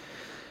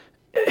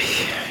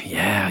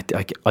yeah,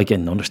 I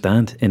can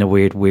understand in a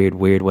weird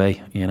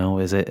way.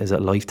 Is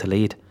it life to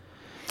lead?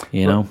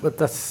 But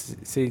that's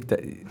it's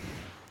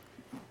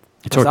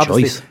that's her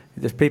obviously- choice.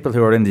 There's people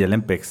who are in the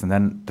Olympics, and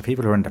then the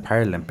people who are in the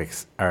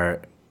Paralympics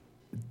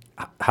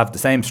have the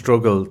same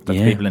struggle that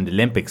the people in the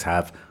Olympics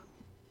have,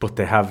 but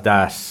they have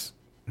that,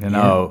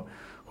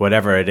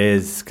 whatever it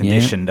is,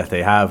 condition that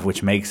they have,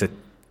 which makes it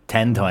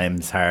 10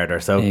 times harder.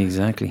 So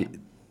Exactly.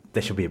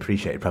 they should be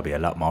appreciated probably a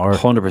lot more.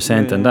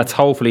 100%, and that's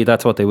hopefully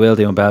that's what they will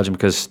do in Belgium,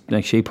 because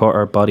she put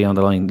her body on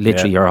the line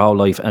literally her whole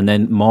life, and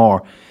then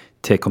more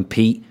to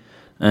compete.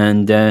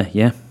 And rest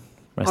in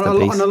peace. On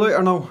a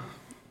lighter note,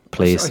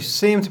 Please. I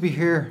seem to be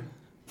here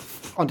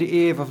on the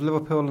eve of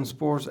Liverpool and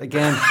Spurs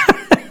again.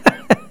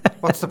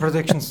 What's the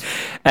predictions?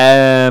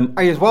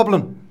 Are you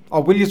wobbling,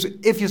 or will you?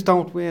 If you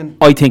don't win,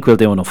 I think we'll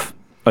do enough.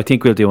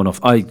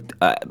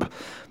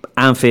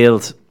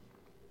 Anfield,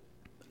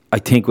 I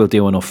think we'll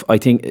do enough. I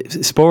think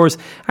Spurs,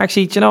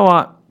 actually, do you know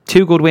what?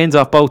 2 good wins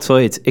off both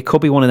sides. It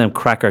could be one of them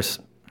crackers.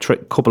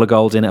 Couple of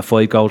goals in it, a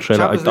 5-goal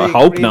thriller. I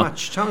hope not.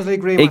 Champions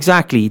League rematch.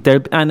 Exactly.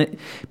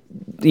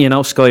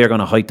 Sky are going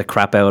to hype the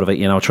crap out of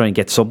it. Try and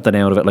get something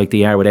out of it, like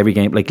they are with every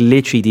game. Like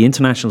literally, the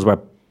internationals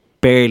were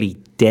barely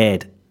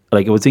dead.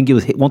 Like I think it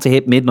was once it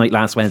hit midnight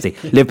last Wednesday.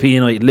 Liverpool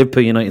United.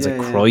 It's like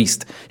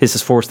Christ. This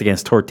is forced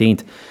against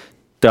 13th.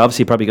 They're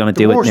obviously probably going to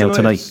do it now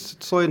tonight.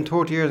 Side in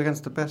 30 years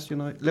against the best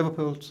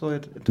Liverpool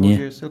side in 30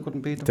 years still couldn't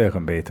beat them. Still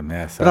couldn't beat them,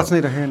 yeah. So But that's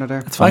neither here nor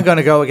there. I'm going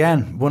to go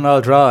again.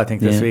 1-1 draw, I think,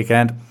 this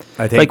weekend.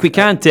 I think. Like we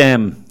can't.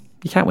 You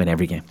can't win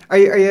every game. Are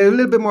you a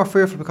little bit more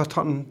fearful because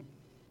Tottenham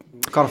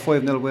got a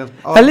 5-0 win?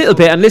 A little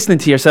bit. And listening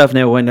to yourself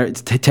now when they're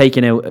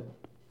taking out,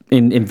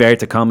 in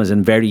inverted commas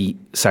and very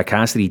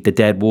sarcastically, the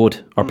dead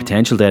wood or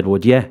potential dead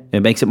wood,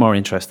 it makes it more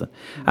interesting.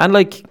 And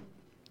like,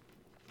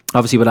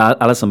 obviously with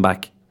Alisson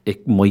back,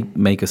 it might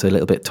make us a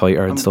little bit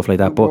tighter and stuff like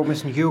that. We're But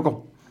missing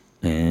Hugo.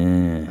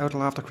 out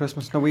till after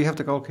Christmas. No, we have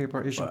the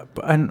goalkeeper issue.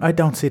 And I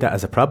don't see that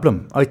as a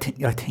problem. I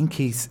think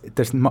he's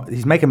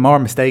making more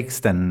mistakes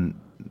than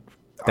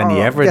he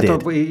ever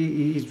did.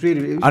 He's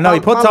really. I know he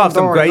puts off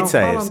some great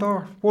saves. Ballon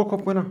d'Or, World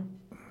Cup winner.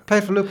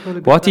 Played for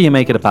Liverpool. What do you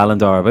make of the Ballon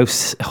d'Or?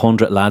 About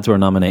 100 lads were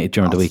nominated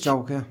during the week. That's a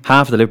joke, yeah.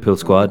 Half of the Liverpool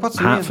squad, What's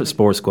the half name? of the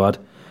Spurs squad.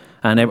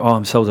 And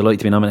I'm so delighted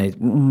to be nominated.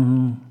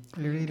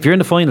 Really? If you're in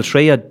the final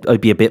 3,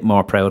 I'd be a bit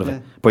more proud of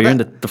it. But you're in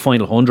the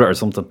final 100 or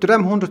something. Do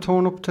them 100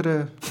 turn up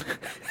to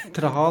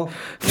the hall?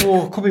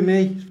 Oh, could be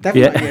me.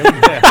 Definitely.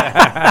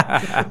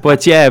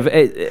 But yeah,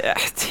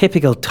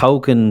 typical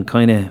token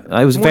kind of.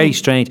 I was very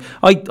strange.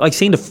 I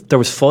seen there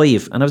was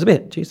 5, and I was a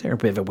bit. Geez, they're a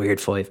bit of a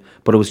weird 5.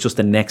 But it was just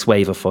the next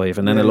wave of 5,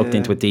 and then I looked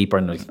into it deeper,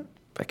 and I was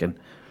fucking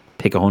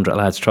pick 100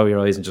 lads, throw your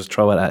eyes, and just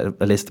throw it at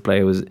a list of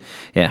players.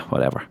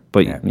 Whatever.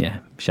 But yeah,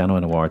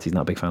 Shannon Awards. He's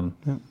not a big fan.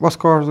 Yeah. What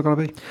score is it going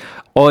to be?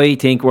 I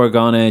think we're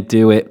gonna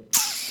do it.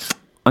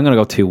 I'm gonna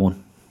go 2-1.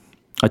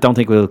 I don't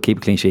think we'll keep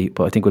a clean sheet,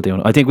 but I think we'll do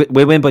it. I think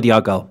we'll win by the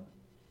odd goal.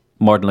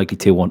 More than likely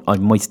 2-1. I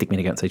might stick me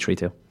again and say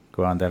 3-2.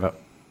 Go on, Devo.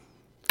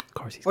 Of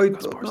course, he's I'm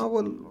going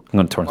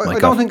to turn his mic I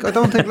don't off.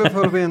 think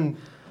Liverpool have been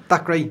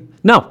that great.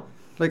 No.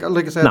 Like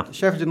I said,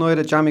 Sheffield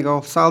United, jammy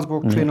goal,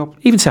 Salzburg, 3-up.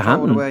 Even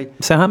Southampton.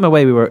 Southampton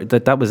away,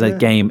 that was a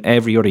game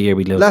every other year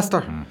we'd lose.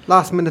 Leicester,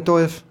 last minute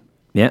dive.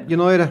 Yeah.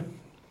 United,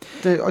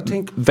 I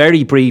think.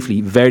 Very briefly,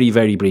 very,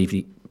 very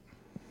briefly,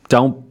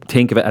 don't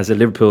think of it as a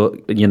Liverpool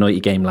United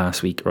game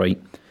last week,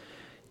 right?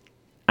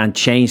 And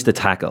change the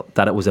tackle,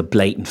 that it was a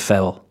blatant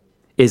foul.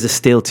 Is it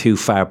still too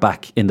far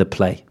back in the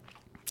play?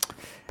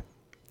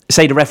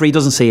 Say the referee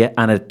doesn't see it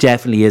and it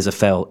definitely is a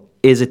foul.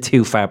 Is it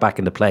too far back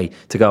in the play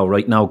to go,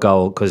 right, no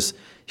goal, because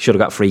you should have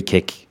got a free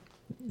kick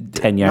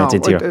 10 yards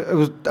into your...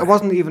 It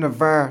wasn't even a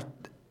VAR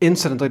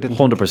incident, I didn't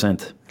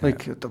 100%.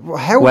 Like,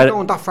 how are we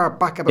going that far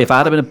back? If it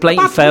had been a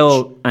blatant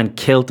foul and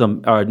killed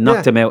them or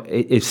knocked him out,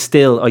 it's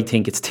still, I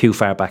think it's too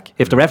far back.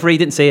 If the referee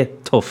didn't see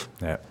it, tough.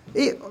 Yeah.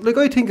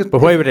 I think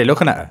but why were they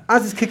looking at it?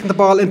 As he's kicking the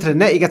ball into the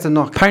net, he gets a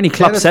knock. Apparently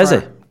Klopp says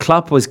it.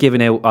 Klopp was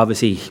giving out,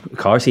 obviously, of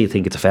course he'd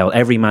think it's a foul.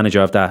 Every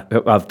manager of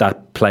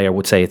that player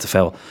would say it's a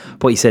foul.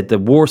 But he said the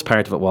worst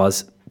part of it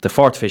was the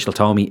fourth official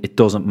told me it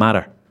doesn't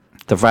matter.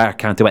 The VAR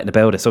can't do anything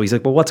about it. So he's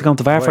like, well, what's it going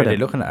to VAR why for are they then?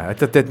 looking at it?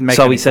 That didn't make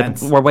so any he said,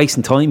 sense. we're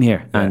wasting time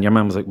here. And your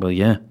man was like, well,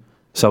 yeah.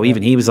 So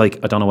even he was like,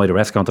 I don't know why the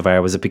ref's gone to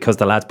VAR. Was it because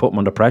the lads put him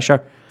under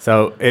pressure?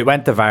 So it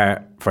went to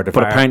VAR for the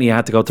But VAR. apparently you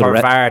had to go to for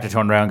the VAR to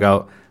turn around and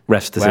go,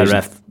 ref's decision. well,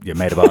 ref, you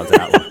made a ball to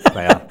that one.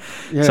 Play on.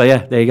 Yeah. So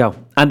yeah, there you go.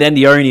 And then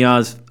the irony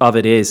of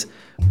it is,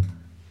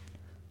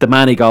 the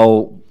man who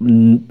go,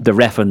 the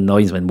ref and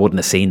Neisman wouldn't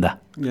have seen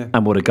that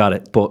and would have got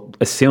it. But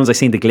as soon as I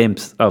seen the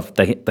glimpse of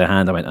the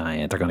hand, I went,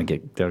 they're going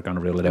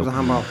to rule it out. It was a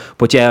handball.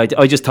 But yeah,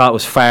 I just thought it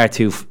was far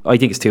too. I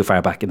think it's too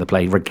far back in the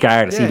play.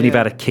 Regardless, even if I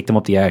had kicked him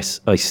up the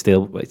arse,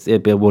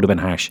 it would have been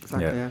harsh.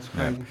 Exactly, it's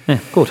crazy. Yeah,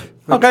 good.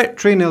 Okay,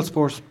 3-0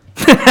 Spurs.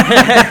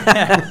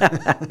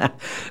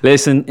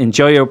 Listen,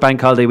 enjoy your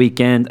bank holiday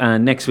weekend,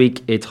 and next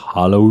week it's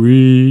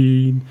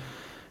Halloween.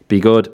 Be good.